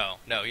 No,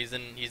 he's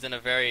in a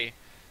very.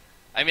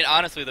 I mean,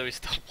 honestly though, he's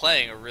still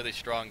playing a really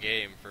strong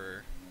game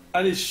for.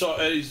 And his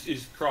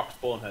Crocs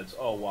boneheads.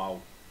 Oh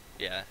wow.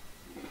 Yeah.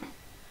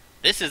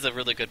 This is a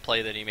really good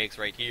play that he makes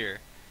right here.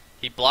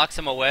 He blocks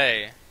him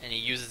away, and he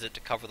uses it to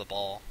cover the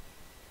ball.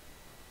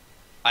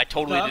 I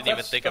totally didn't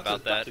even think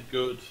about that. That's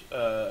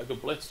a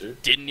good blitz,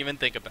 dude. Didn't even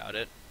think about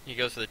it. He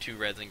goes for the 2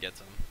 reds and gets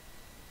him.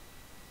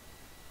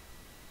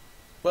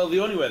 Well, the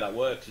only way that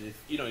works is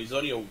if there's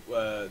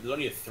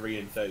only a 3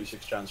 in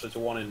 36 chance, so it's a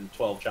 1 in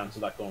 12 chance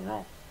of that going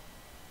wrong.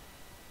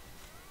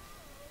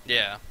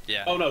 Yeah.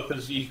 Oh no,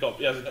 because he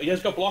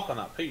has got block on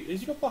that piece.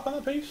 Has he got block on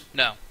that piece?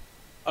 No.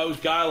 Oh, it was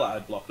Guile that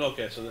had block.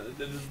 Okay, so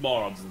there's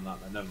more odds than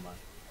that then. Never mind.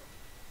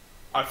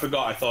 I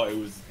forgot. I thought it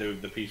was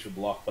the piece with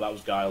block, but that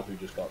was Guile who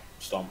just got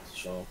stomped.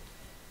 So,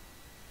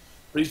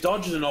 but his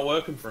dodges are not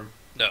working for him.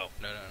 No,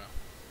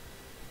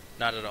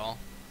 not at all.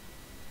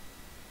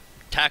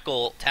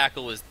 Tackle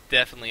has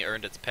definitely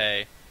earned its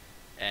pay,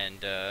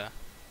 and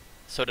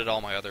so did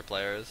all my other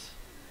players.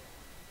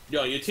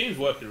 Yeah, your team's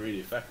working really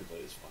effectively.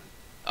 It's fine.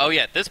 Oh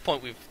yeah, at this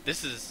point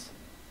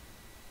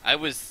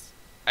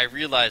I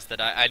realized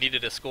that I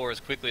needed to score as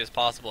quickly as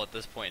possible at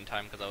this point in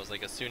time because I was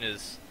like, as soon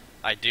as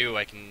I do,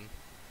 I can.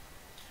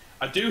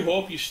 I do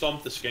hope you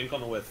stomp the skink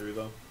on the way through,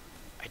 though.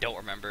 I don't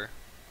remember.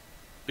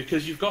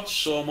 Because you've got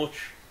so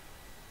much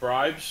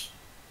bribes.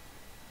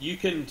 you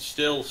can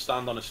still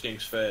stand on a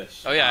skink's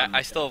face. Oh yeah, and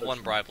I still have touch one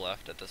them. bribe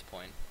left at this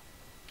point.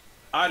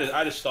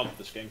 I just stomped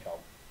the skink out.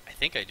 I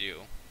think I do.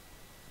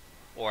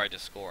 Or I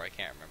just score, I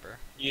can't remember.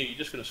 You're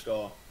just gonna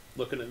score.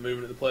 Looking at the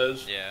movement of the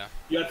players. Yeah.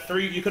 You had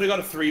three. You could have got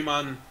a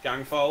 3-man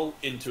gang foul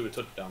into a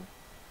touchdown.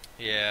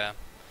 Yeah.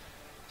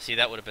 See,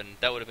 that would have been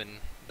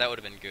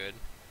good.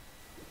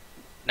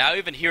 Now,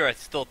 even here, I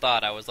still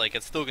thought, I was like,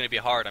 it's still going to be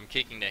hard. I'm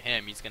kicking to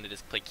him. He's going to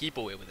just play keep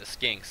away with the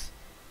skinks.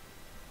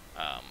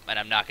 And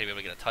I'm not going to be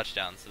able to get a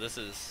touchdown. So this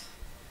is...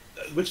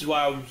 Which is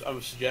why I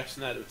was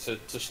suggesting that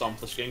to stomp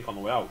the skink on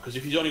the way out. Because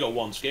if he's only got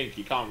one skink,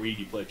 you can't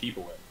really play keep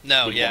away.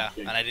 No, with yeah. one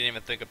skink. And I didn't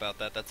even think about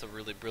that. That's a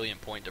really brilliant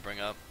point to bring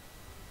up.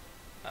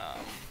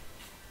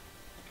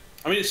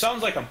 I mean, it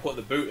sounds like I'm putting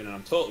the boot in, and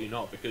I'm totally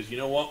not. Because you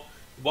know what?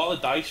 While the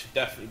dice have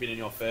definitely been in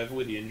your favour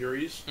with the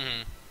injuries,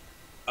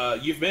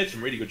 you've made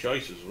some really good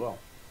choices as well.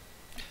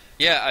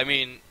 Yeah, I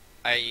mean,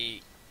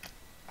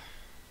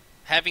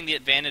 having the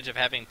advantage of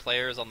having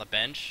players on the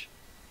bench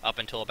up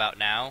until about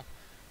now,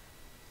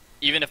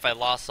 even if I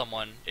lost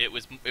someone, it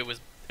was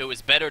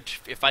better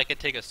if I could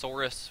take a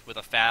Saurus with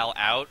a foul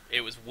out.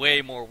 It was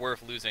way more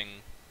worth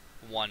losing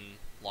one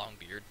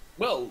Longbeard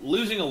Well,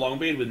 losing a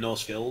Longbeard with no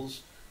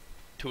skills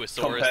to a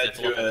Saurus compared that's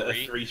to level a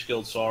 3.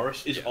 3-skilled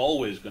Saurus is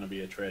always going to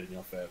be a trade in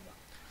your favour.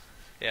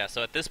 Yeah,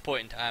 so at this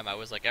point in time, I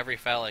was like, every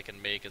foul I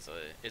can make is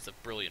a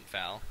brilliant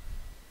foul.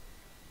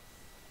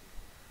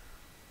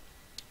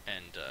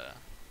 And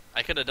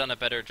I could have done a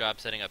better job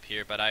setting up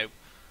here, but I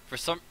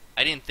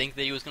didn't think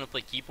that he was going to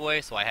play keep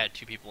away, so I had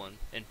two people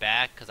in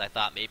back because I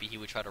thought maybe he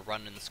would try to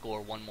run and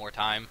score one more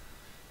time.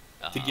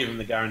 To give him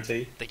the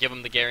guarantee. To give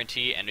him the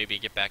guarantee and maybe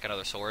get back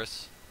another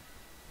Saurus.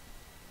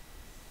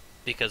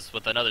 Because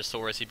with another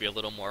Saurus, he'd be a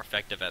little more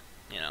effective at,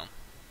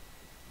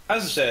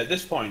 As I say, at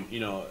this point,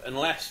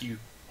 unless you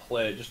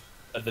play just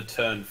the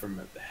turn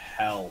from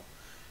hell,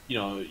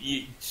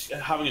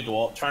 having a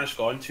dwarf, trying to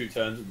score in 2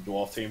 turns with the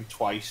dwarf team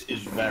twice is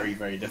very,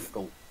 very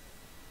difficult.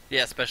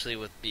 Yeah, especially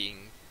with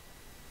being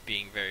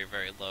very,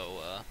 very low.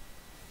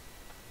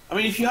 I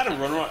mean, if you had a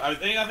runner, I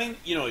think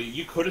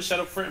you could have set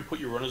up for it and put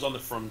your runners on the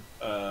front,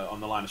 on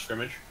the line of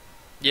scrimmage.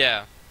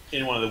 Yeah.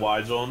 In one of the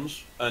wide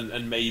zones,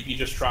 and maybe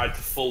just tried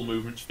to full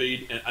movement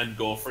speed and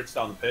go for it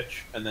down the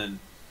pitch, and then,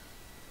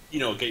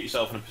 get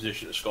yourself in a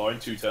position to score in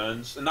 2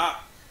 turns. And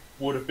that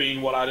would have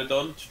been what I'd have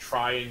done to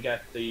try and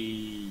get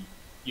the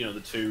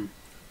 2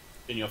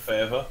 in your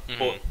favour. Mm-hmm.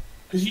 But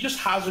because he just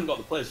hasn't got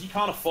the players, he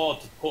can't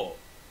afford to put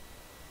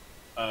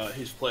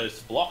his players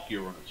to block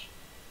your runners.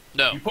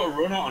 No. You put a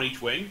runner on each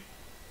wing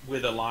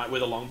with a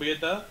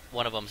Longbeard there.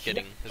 One of them's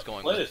is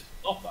going players with. to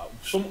stop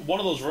that. One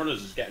of those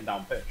runners is getting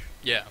down pitch.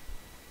 Yeah.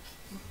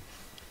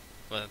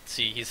 Well, let's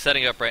see, he's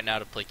setting up right now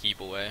to play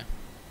keep away.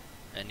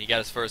 And he got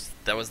his first,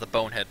 that was the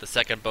bonehead, the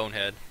second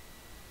bonehead.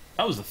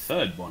 That was the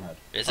third bonehead.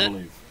 Is I it?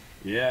 believe.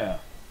 Yeah.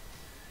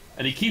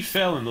 And he keeps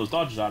failing those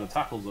dodges out of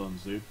tackle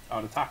zones, dude.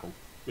 Out of tackle.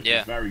 Which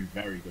is very,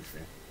 very good for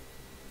you.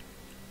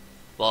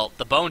 Well,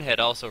 the bonehead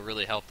also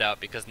really helped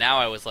out because now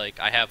I was like,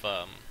 I have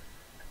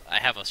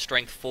a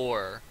strength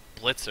 4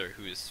 blitzer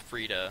who's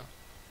free to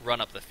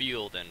run up the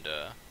field and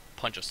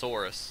punch a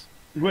Saurus.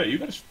 Wait, you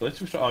got a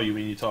split? Oh, you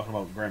mean you're talking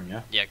about Grim,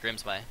 yeah? Yeah,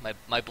 Grim's my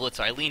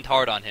blitzer. I leaned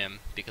hard on him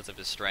because of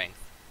his strength.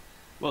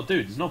 Well,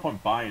 dude, there's no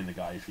point buying the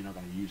guy if you're not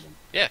going to use him.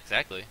 Yeah,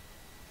 exactly.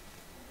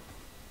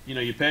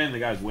 You're paying the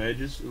guy's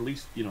wages, at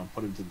least,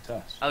 put him to the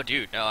test. Oh,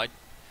 dude, no,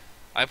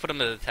 I put him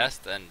to the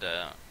test, and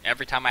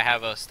every time I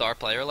have a star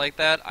player like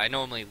that, I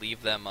normally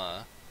leave them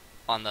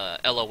on the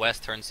LOS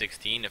turn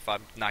 16 if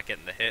I'm not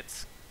getting the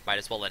hits. Might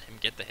as well let him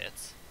get the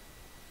hits.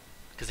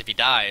 Because if he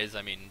dies,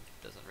 I mean,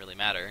 it doesn't really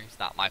matter. He's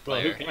not my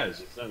player. Well, who cares?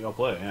 It's not your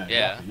player, yeah.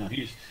 Yeah. Exactly.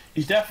 No,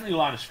 he's definitely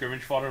line of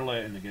scrimmage fodder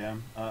late in the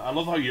game. I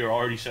love how you're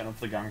already setting up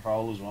for the gang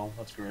foul as well.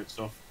 That's great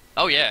stuff.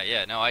 Oh,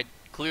 yeah. No, I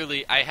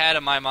had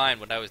in my mind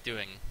what I was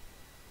doing.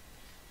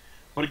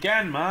 But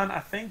again, man, I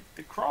think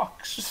the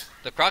Crocs...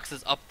 The Crocs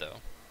is up, though.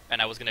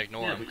 And I was going to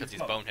ignore him but because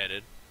he's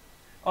boneheaded.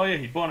 Oh, yeah,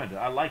 he boneheaded.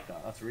 I like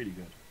that. That's really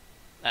good.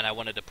 And I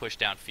wanted to push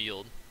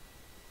downfield.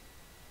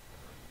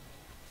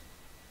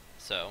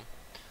 So,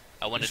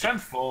 I wanted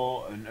Strength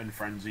 4 and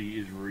Frenzy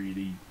is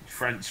really...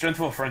 Strength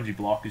 4 Frenzy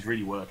block is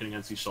really working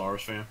against these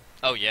Saurus for you.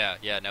 Oh, yeah.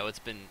 No, it's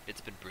been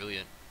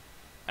brilliant.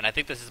 And I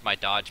think this is my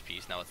dodge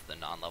piece. Now it's the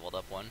non-leveled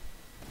up one.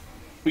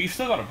 But you've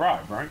still got a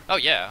bribe, right? Oh,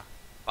 yeah.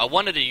 I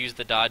wanted to use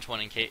the dodge one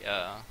in case,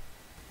 up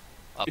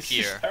it's here.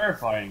 It's just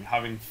terrifying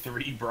having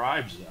 3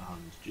 bribes at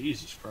hand.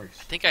 Jesus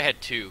Christ. I think I had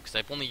 2, because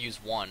I've only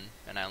used 1,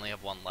 and I only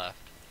have 1 left.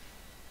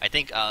 I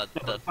think,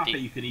 the fact that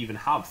you can even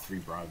have 3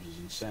 bribes is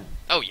insane.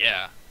 Oh,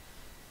 yeah.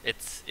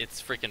 It's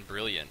freaking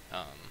brilliant.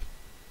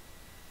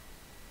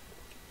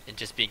 And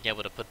just being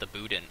able to put the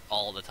boot in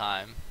all the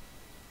time.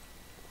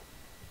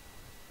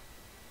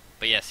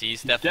 But yes,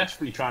 he's definitely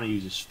desperately trying to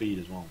use his speed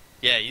as well.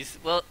 Yeah,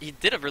 he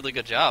did a really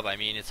good job. I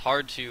mean, it's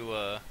hard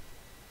to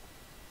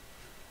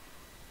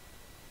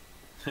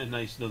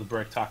nice another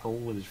break tackle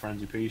with his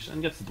frenzy piece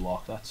and gets the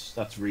block.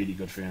 That's really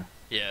good for you.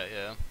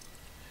 Yeah.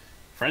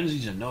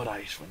 Frenzy's a no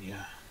dice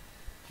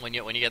when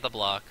you get the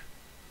block.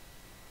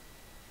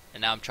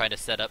 and now I'm trying to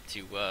set up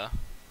to.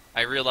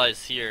 I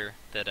realized here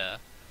that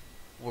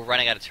we're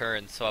running out of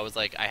turns, so I was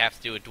like, I have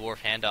to do a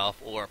dwarf handoff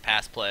or a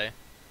pass play.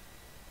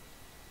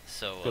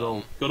 So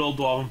good old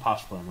dwarven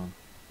pass play, man.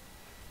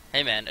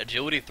 hey man,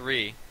 agility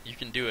 3, you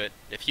can do it.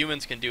 If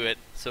humans can do it,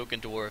 so can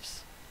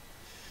dwarfs.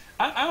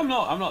 I'm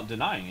not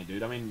denying it,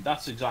 dude. I mean,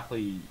 that's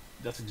exactly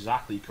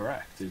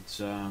correct.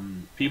 It's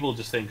people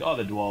just think, oh,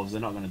 the dwarves,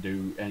 they're not going to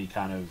do any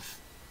kind of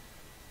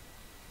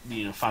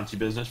fancy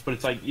business, but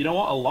it's like, you know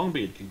what, a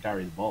Longbeard can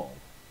carry the ball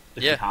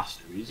if he has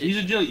to. He's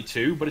agility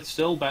 2, but it's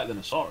still better than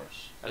a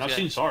Saurus. And I've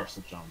seen Saurus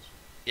touchdowns.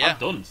 Yeah, I've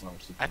done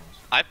Saurus touchdowns.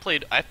 I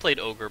played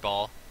ogre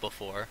ball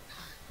before,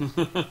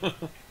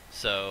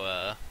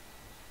 so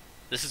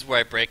this is where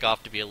I break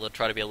off to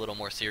try to be a little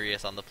more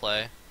serious on the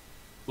play.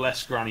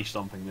 Less granny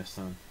stomping this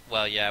time.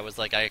 Well, yeah, I was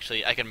like, I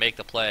can make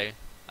the play.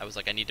 I was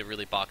like, I need to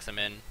really box him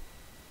in.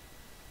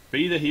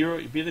 Be the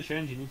hero, be the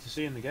change you need to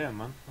see in the game,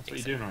 man. That's what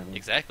you're doing right now.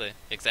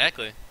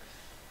 Exactly.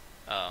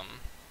 I'm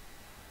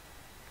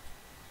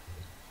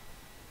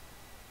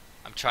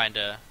trying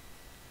to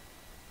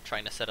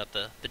set up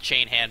the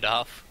chain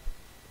handoff.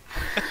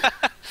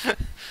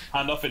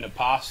 Handoff into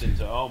pass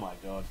into, oh my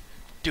god.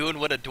 Doing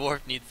what a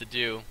dwarf needs to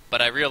do,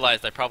 but I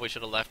realized I probably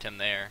should have left him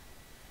there.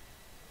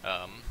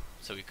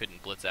 So he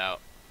couldn't blitz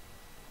out.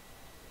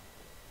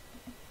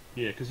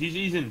 Yeah, because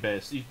he's in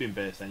base. He's been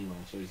based anyway,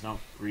 so he's not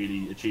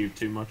really achieved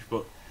too much.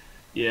 But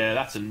yeah,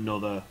 that's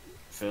another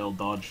failed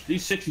dodge.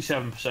 These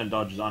 67%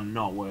 dodges are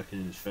not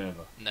working in his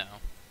favour. No.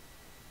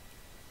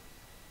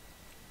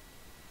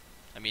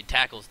 I mean,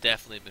 tackle's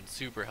definitely been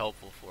super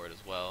helpful for it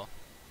as well.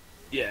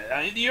 Yeah,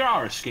 I mean, you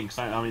are a skink.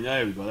 I mean,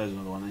 there we go. There's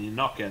another one, and you're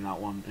not getting that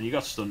one, and you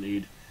got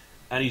stunted,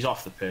 and he's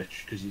off the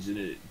pitch because he's in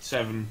it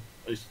 7.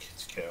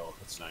 It's KO.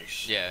 That's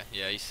nice. Yeah,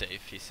 he's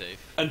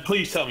safe. And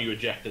please tell me you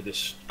ejected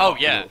this. Oh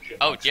yeah.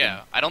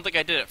 I don't think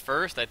I did it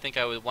first. I think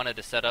I wanted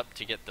to set up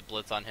to get the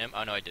blitz on him.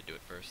 Oh no, I did do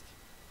it first.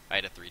 I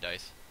had a 3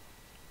 dice.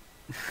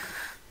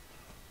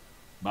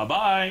 Bye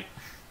bye.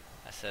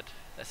 I said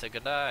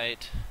good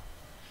night.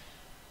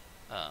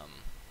 I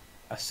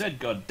said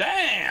god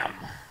damn.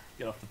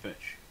 Get off the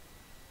pitch.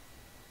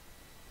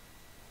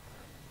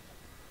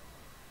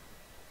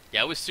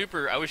 Yeah, I was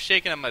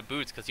shaking on my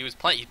boots because he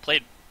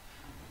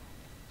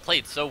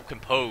played so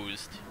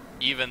composed,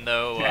 even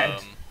though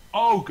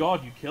oh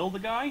god, you killed the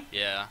guy?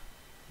 Yeah.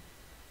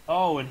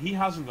 Oh, and he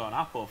hasn't got an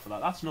apple for that.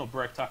 That's no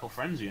break tackle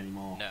frenzy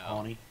anymore, no.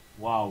 Honey.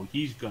 Wow,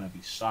 he's gonna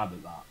be sad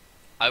at that.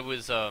 I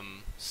was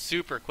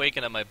super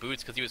quaking on my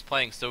boots because he was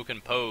playing so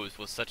composed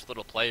with such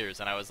little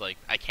players, and I was like,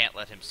 I can't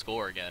let him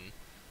score again.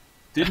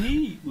 Did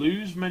he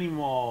lose many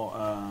more?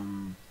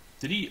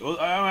 Did he?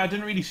 I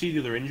didn't really see the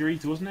other injury.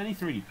 There wasn't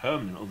anything really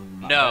permanent other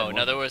than that.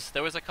 No, there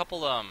was a couple.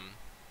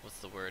 What's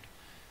the word?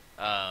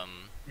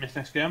 Missed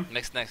next game.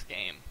 Next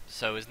game.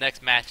 So his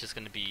next match is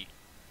going to be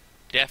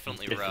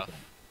definitely rough.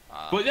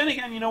 But then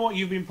again, you know what?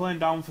 You've been playing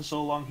down for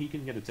so long. He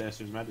can get a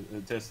taste of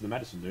the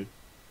medicine, dude.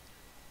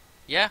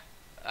 Yeah.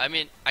 I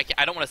mean, I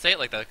don't want to say it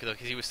like that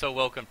because he was so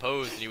well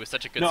composed and he was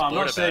such a good sport I'm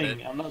not about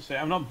saying, it.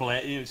 I'm not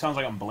blaming. It sounds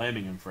like I'm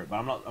blaming him for it, but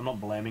I'm not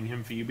blaming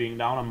him for you being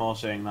down. I'm more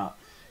saying that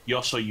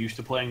you're so used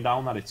to playing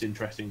down that it's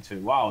interesting to.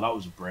 Wow, that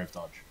was a brave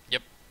dodge.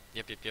 Yep.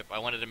 I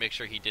wanted to make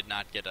sure he did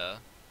not get a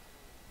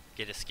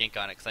skink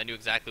on it because I knew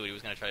exactly what he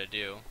was going to try to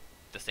do.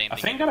 The same thing.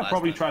 I think I'd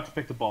probably tried to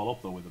pick the ball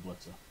up though with the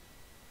blitzer.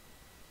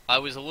 I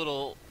was a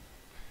little.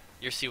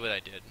 You see what I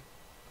did.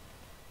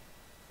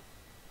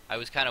 I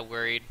was kind of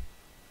worried.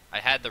 I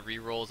had the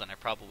rerolls and I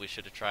probably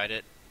should have tried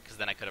it because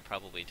then I could have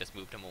probably just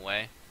moved him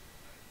away.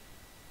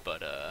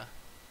 But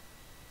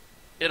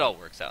it all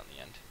works out in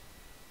the end.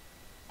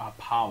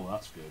 Power,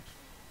 that's good.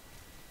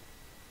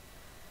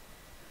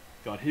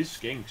 God, his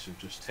skinks have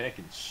just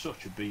taken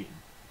such a beating.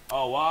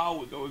 Oh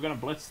wow, we're going to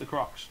blitz the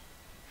Crocs.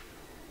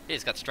 Yeah,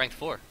 he's got strength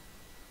 4.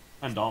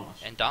 And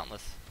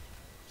Dauntless.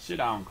 Sit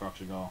down,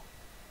 Crocs, go.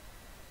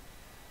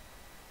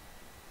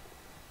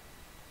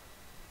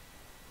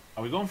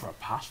 Are we going for a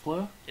pass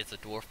play? It's a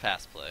dwarf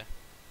pass play.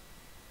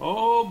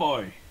 Oh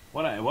boy,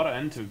 what an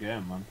end to a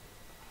game, man.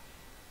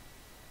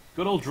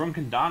 Good old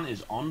Drunken Dan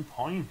is on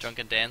point.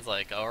 Drunken Dan's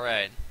like,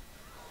 alright.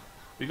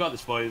 We got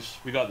this, boys.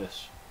 We got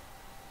this.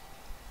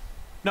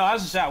 No,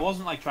 as I said, I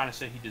wasn't like trying to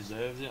say he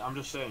deserves it. I'm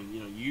just saying,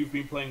 you've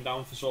been playing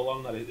down for so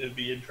long that it'd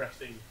be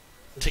interesting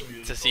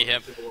to see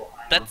him.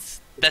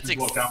 That's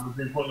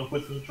been putting up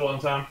with for such a long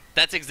time.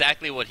 That's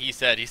exactly what he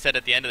said. He said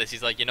at the end of this,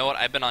 he's like, you know what?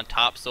 I've been on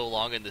top so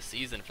long in the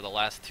season for the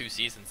last 2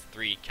 seasons,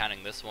 3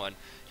 counting this one.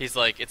 He's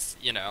like, it's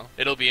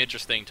it'll be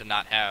interesting to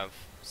not have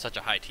such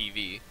a high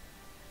TV.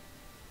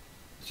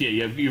 So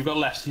yeah, you've got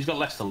less. He's got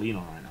less to lean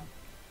on right now.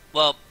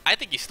 Well, I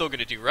think he's still going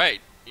to do right.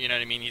 You know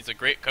what I mean? He's a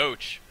great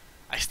coach.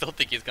 I still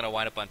think he's going to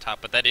wind up on top,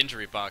 but that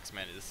injury box,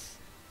 man, is.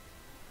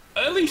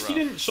 At least rough.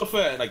 He didn't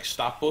suffer like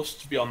stat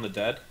busts beyond the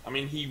dead. I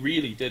mean, he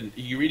really didn't.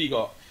 He really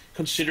got,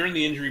 considering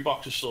the injury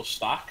box is so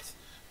stacked,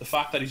 the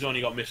fact that he's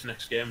only got missed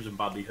next games and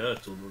badly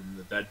hurt other than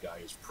the dead guy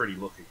is pretty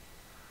lucky.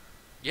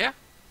 Yeah.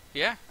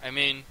 I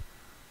mean,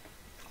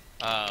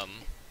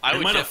 I It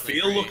would might not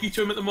definitely feel agree. lucky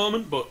to him at the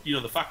moment, but you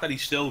know the fact that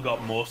he's still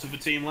got most of the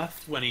team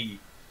left when he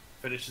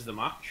finishes the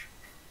match.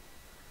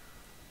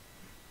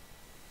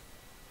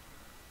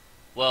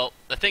 Well,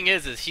 the thing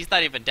is he's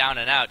not even down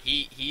and out.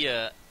 He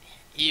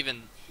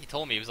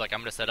told me he was like, I'm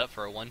gonna set up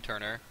for a one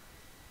turner,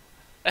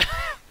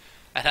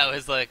 and I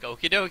was like,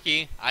 okie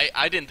dokie.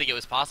 I didn't think it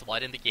was possible. I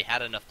didn't think he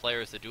had enough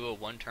players to do a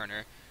one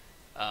turner,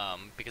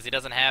 because he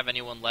doesn't have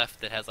anyone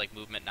left that has like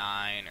movement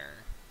 9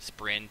 or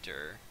sprint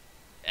or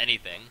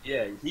anything.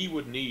 Yeah, he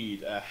would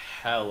need a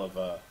hell of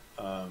a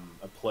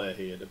player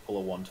here to pull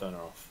a one turner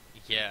off.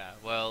 Yeah,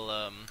 well,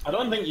 I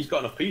don't think he's got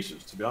enough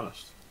pieces, to be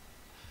honest.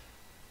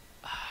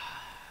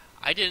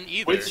 I didn't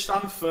either. With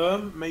stand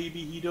firm,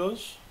 maybe he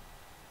does.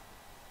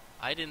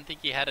 I didn't think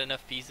he had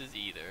enough pieces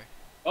either.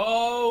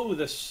 Oh,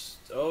 this!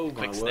 Oh my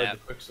Quick word, snap. the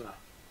quick snap.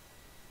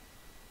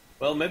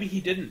 Well, maybe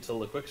he didn't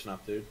till the quick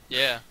snap, dude.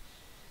 Yeah.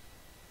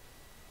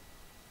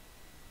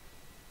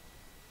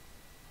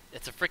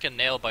 It's a freaking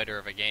nail biter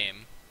of a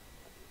game,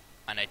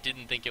 and I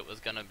didn't think it was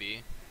gonna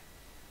be.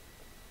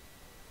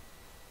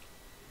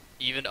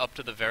 Even up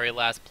to the very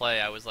last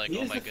play, I was like,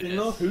 Here's oh my the thing,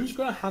 goodness. though: who's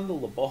going to handle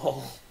the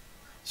ball?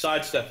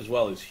 Sidestep as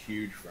well is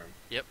huge for him.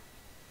 Yep.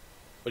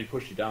 But he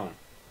pushed you down.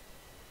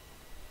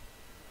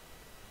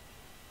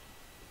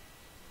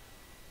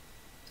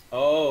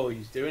 Oh,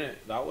 he's doing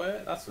it that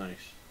way? That's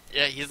nice.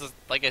 Yeah, he's,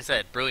 like I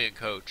said, brilliant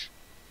coach.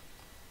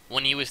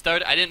 When he was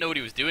started, I didn't know what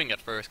he was doing at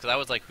first, because I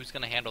was like, who's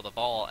gonna handle the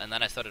ball? And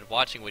then I started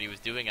watching what he was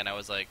doing, and I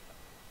was like,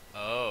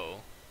 oh.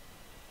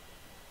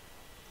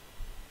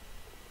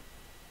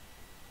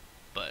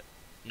 But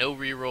no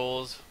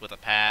re-rolls with a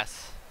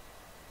pass.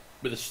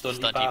 With a stunty,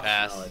 Stunty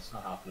pass. No, it's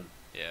not happening.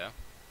 Yeah.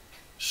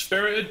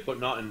 Spirited, but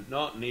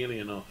not nearly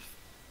enough.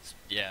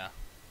 Yeah.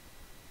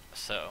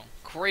 So,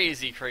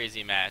 crazy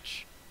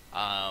match.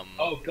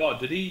 Oh god,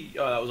 did he?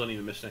 Oh, that was only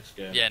the miss next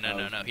game. Yeah,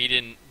 no. He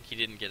didn't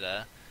get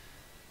a...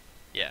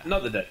 Yeah.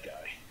 Not the dead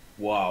guy.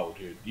 Wow,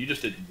 dude. You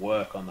just did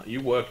work on that.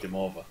 You worked him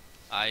over.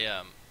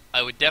 I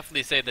would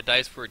definitely say the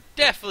dice were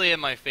definitely in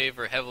my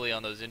favor heavily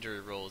on those injury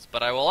rolls,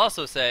 but I will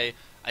also say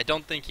I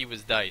don't think he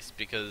was diced,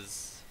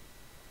 because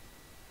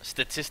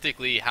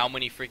statistically how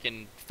many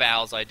freaking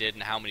fouls I did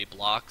and how many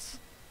blocks.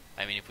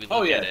 I mean, if we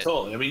look at it,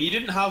 totally. I mean, you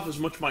didn't have as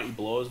much mighty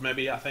blows.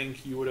 Maybe I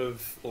think you would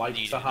have liked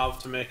Needed. to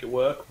have to make it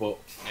work, but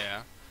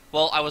yeah.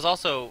 Well, I was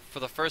also, for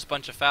the first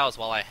bunch of fouls,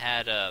 while I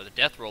had the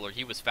death roller,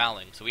 he was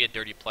fouling, so we had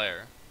dirty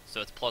player,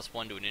 so it's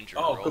 +1 to an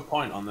injury roll. good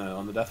point on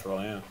the death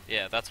roll. Yeah.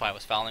 Yeah, that's why I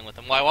was fouling with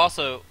him. Well,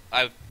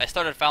 I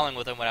started fouling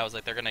with him when I was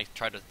like, they're gonna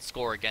try to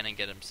score again and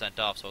get him sent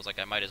off. So I was like,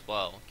 I might as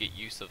well get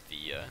use of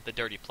the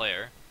dirty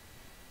player.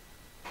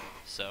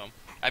 So,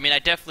 I mean,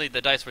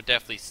 the dice were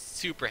definitely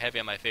super heavy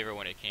in my favor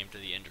when it came to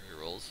the injury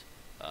rolls.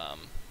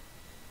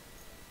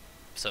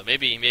 So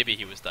maybe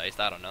he was diced.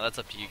 I don't know. That's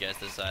up to you guys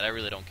to decide. I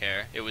really don't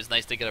care. It was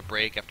nice to get a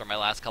break after my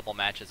last couple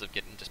matches of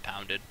getting just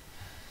pounded.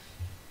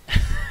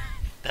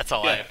 That's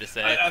all I have to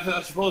say.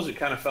 I suppose it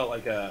kind of felt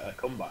like a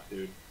comeback,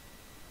 dude.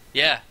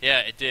 Yeah,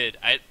 it did.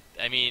 I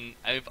mean,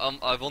 I've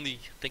only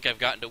think I've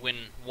gotten to win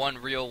one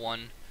real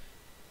one,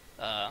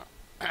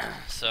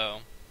 so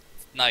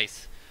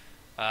nice.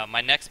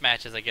 My next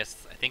match is, I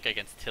think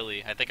against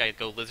Tilly. I think I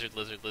go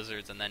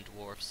lizards, and then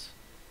dwarfs,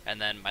 and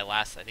then my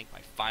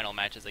final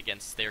match is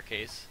against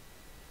Staircase.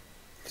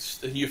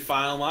 Your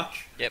final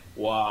match? Yep.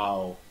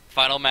 Wow.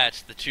 Final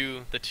match. The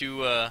two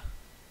of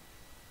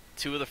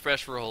the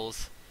fresh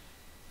rolls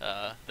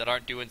that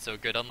aren't doing so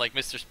good. Unlike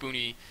Mr.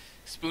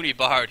 Spoony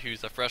Bard,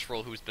 who's a fresh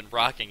roll who's been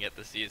rocking it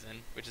this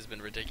season, which has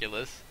been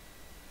ridiculous.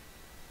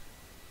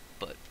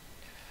 But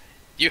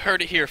you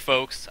heard it here,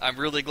 folks. I'm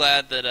really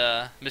glad that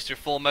Mr.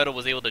 Full Metal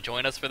was able to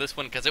join us for this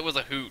one, because it was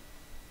a hoot.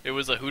 It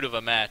was a hoot of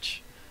a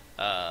match.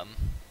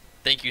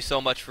 Thank you so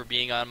much for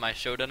being on my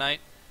show tonight,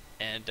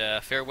 and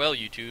farewell,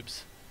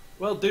 YouTubes.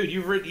 Well, dude,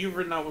 you've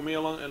ridden out with me in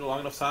a long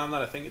enough time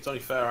that I think it's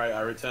only fair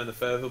I return the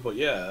favour. But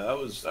yeah, that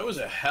was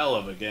a hell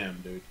of a game,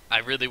 dude. I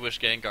really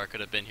wish Gengar could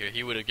have been here.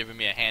 He would have given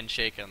me a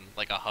handshake and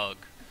like a hug.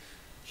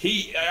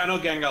 I know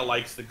Gengar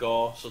likes the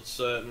gore, so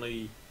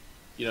certainly,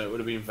 it would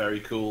have been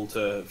very cool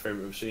for him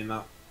to have seen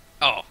that.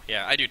 Oh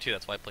yeah, I do too.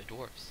 That's why I play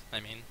dwarves.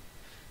 I mean,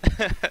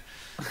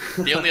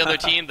 the only other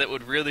team that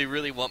would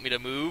really want me to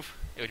move,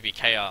 it would be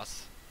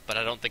Chaos. But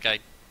I don't think I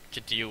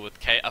could deal with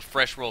a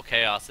fresh roll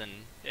Chaos in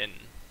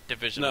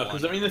Division 1. No,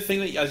 because I mean the thing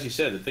that, as you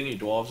said, the thing that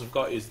dwarves have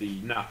got is the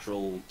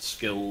natural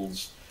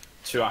skills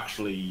to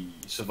actually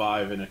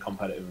survive in a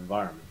competitive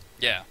environment.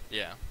 Yeah.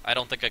 I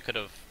don't think I could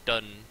have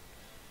done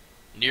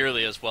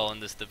nearly as well in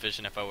this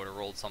division if I would have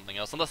rolled something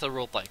else. Unless I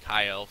rolled like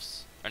high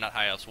elves, or not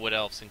high elves, wood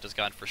elves, and just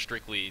gone for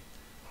strictly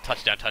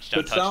touchdown.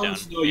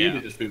 No, you'd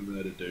have just been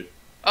murdered, dude.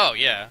 Oh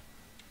yeah.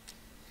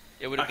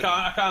 It would have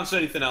I can't say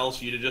anything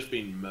else. You'd have just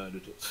been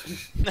murdered.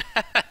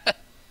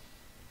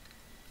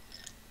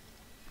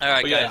 All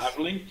right, guys. guys. Yeah, I've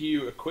linked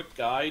you a quick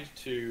guide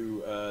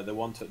to the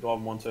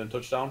one-turn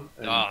touchdown.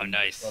 Oh,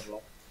 nice.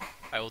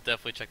 I will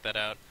definitely check that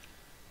out.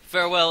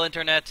 Farewell,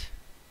 Internet.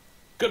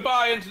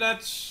 Goodbye,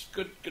 Internet.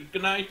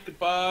 Good night,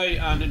 goodbye,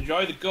 and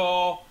enjoy the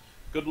gore.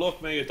 Good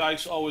luck, may your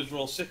dice always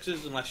roll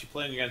sixes unless you're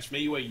playing against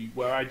me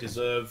where I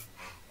deserve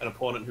an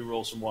opponent who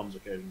rolls some ones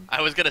occasionally.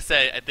 I was gonna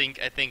say, I think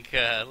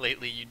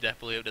lately you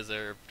definitely have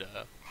deserved.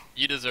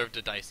 You deserve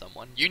to dice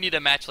someone. You need a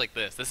match like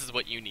this. This is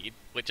what you need.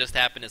 What just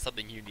happened is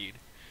something you need.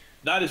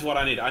 That is what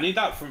I need. I need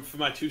that for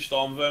my 2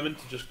 storm vermin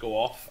to just go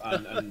off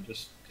and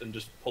just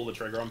pull the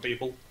trigger on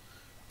people.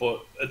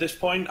 But at this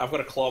point, I've got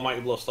a claw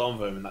mighty blow storm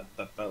vermin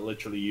that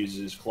literally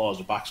uses his claw as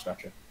a back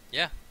scratcher.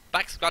 Yeah,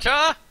 back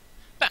scratcher,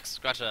 back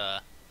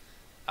scratcher.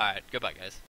 All right, goodbye, guys.